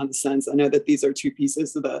makes a ton of sense. I know that these are two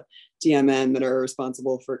pieces of the DMN that are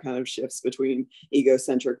responsible for kind of shifts between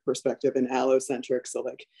egocentric perspective and allocentric, so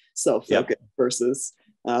like self-focus versus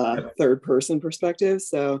third person perspective.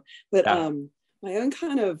 So, but my own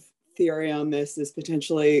kind of theory on this is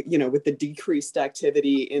potentially, you know, with the decreased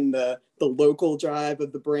activity in the local drive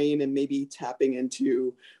of the brain and maybe tapping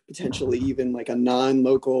into potentially even like a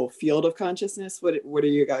non-local field of consciousness. What are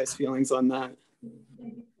your guys' feelings on that?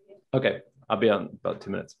 Okay, I'll be on about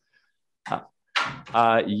 2 minutes.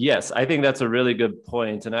 Yes, I think that's a really good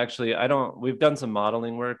point. And actually, we've done some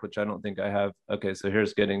modeling work, which I don't think I have. Okay, so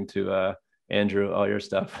here's getting to Andrew, all your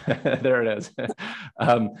stuff. There it is.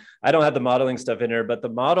 I don't have the modeling stuff in here, but the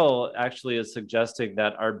model actually is suggesting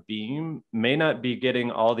that our beam may not be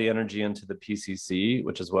getting all the energy into the PCC,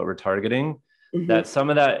 which is what we're targeting, that some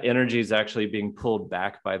of that energy is actually being pulled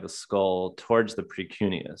back by the skull towards the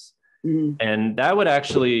precuneus. And that would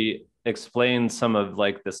actually explain some of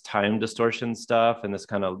like this time distortion stuff and this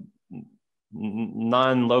kind of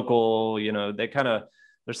non-local, you know,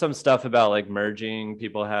 there's some stuff about like merging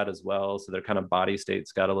people had as well. So their kind of body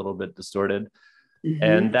states got a little bit distorted.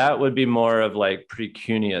 And that would be more of like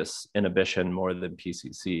precuneus inhibition more than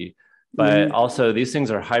PCC. But also these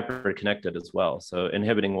things are hyper connected as well. So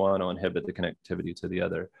inhibiting one will inhibit the connectivity to the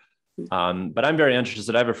other. But I'm very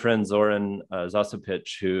interested. I have a friend, Zoran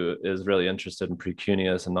Zasopich, who is really interested in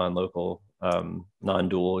precuneus and non-local,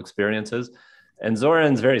 non-dual experiences. And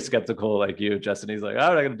Zoran's very skeptical like you, Justin. He's like,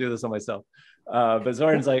 I'm not going to do this on myself. But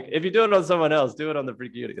Zoran's like, if you do it on someone else, do it on the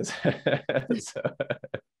precuneus.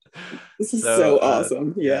 This is so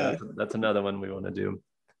awesome. Yeah. That's another one we want to do.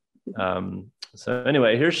 So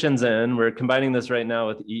anyway, here's Shenzhen. We're combining this right now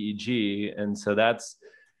with EEG. And so that's,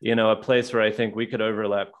 you know, a place where I think we could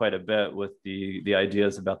overlap quite a bit with the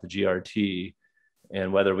ideas about the GRT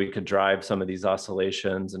and whether we could drive some of these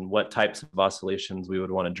oscillations and what types of oscillations we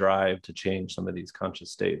would want to drive to change some of these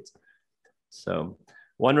conscious states. So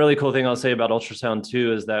one really cool thing I'll say about ultrasound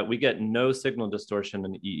too is that we get no signal distortion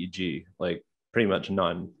in EEG, like pretty much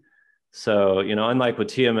none. So, you know, unlike with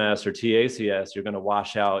TMS or TACS, you're going to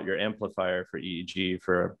wash out your amplifier for EEG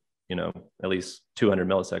for, you know, at least 200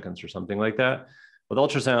 milliseconds or something like that. With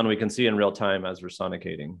ultrasound, we can see in real time as we're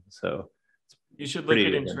sonicating. So you should look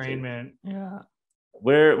at entrainment. Yeah.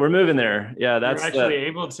 We're moving there. Yeah, that's actually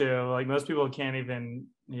able to. Like most people can't even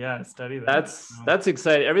study that. That's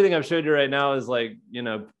exciting. Everything I've showed you right now is like, you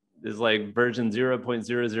know, is like version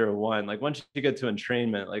 0.001. Like once you get to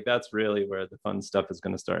entrainment, like that's really where the fun stuff is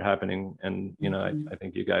going to start happening. And, you know, I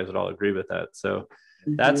think you guys would all agree with that. So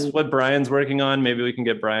that's what Brian's working on. Maybe we can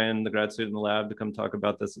get Brian, the grad student in the lab, to come talk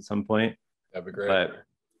about this at some point. That'd be great. But,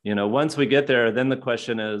 you know, once we get there, then the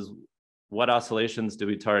question is, what oscillations do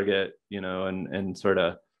we target, you know, and sort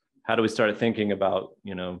of how do we start thinking about,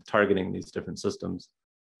 you know, targeting these different systems?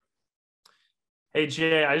 Hey,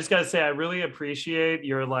 Jay, I just got to say, I really appreciate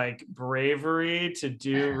your like bravery to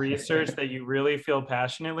do research that you really feel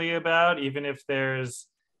passionately about, even if there's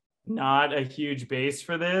not a huge base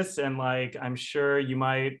for this. And like, I'm sure you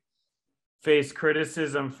might face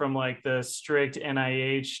criticism from like the strict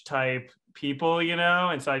NIH type people, you know?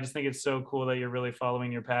 And so I just think it's so cool that you're really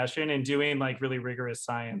following your passion and doing like really rigorous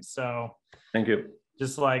science. So thank you.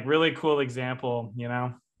 Just like really cool example, you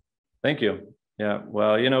know? Thank you. Yeah,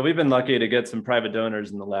 well, you know, we've been lucky to get some private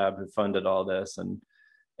donors in the lab who funded all this and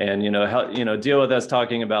you know, help, you know, deal with us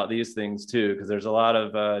talking about these things too, because there's a lot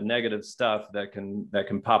of negative stuff that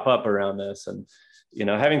can pop up around this. And, you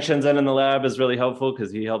know, having Shenzhen in the lab is really helpful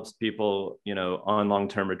because he helps people, you know, on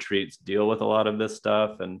long-term retreats deal with a lot of this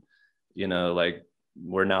stuff. And, you know, like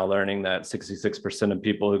we're now learning that 66% of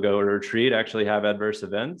people who go to retreat actually have adverse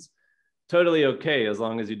events. totally okay as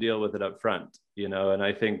long as you deal with it up front, you know. And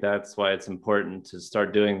I think that's why it's important to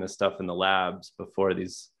start doing this stuff in the labs before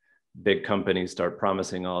these big companies start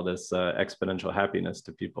promising all this exponential happiness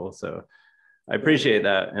to people. So I appreciate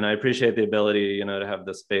that. And I appreciate the ability, you know, to have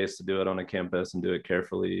the space to do it on a campus and do it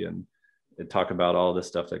carefully and talk about all this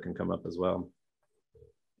stuff that can come up as well.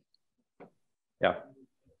 Yeah.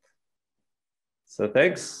 So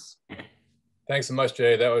thanks. Thanks so much,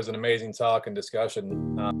 Jay. That was an amazing talk and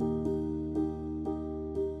discussion.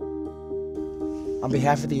 On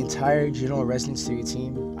behalf of the entire General Residence Theory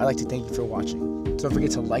team, I'd like to thank you for watching. Don't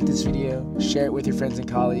forget to like this video, share it with your friends and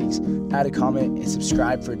colleagues, add a comment, and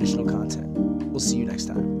subscribe for additional content. We'll see you next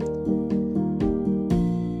time.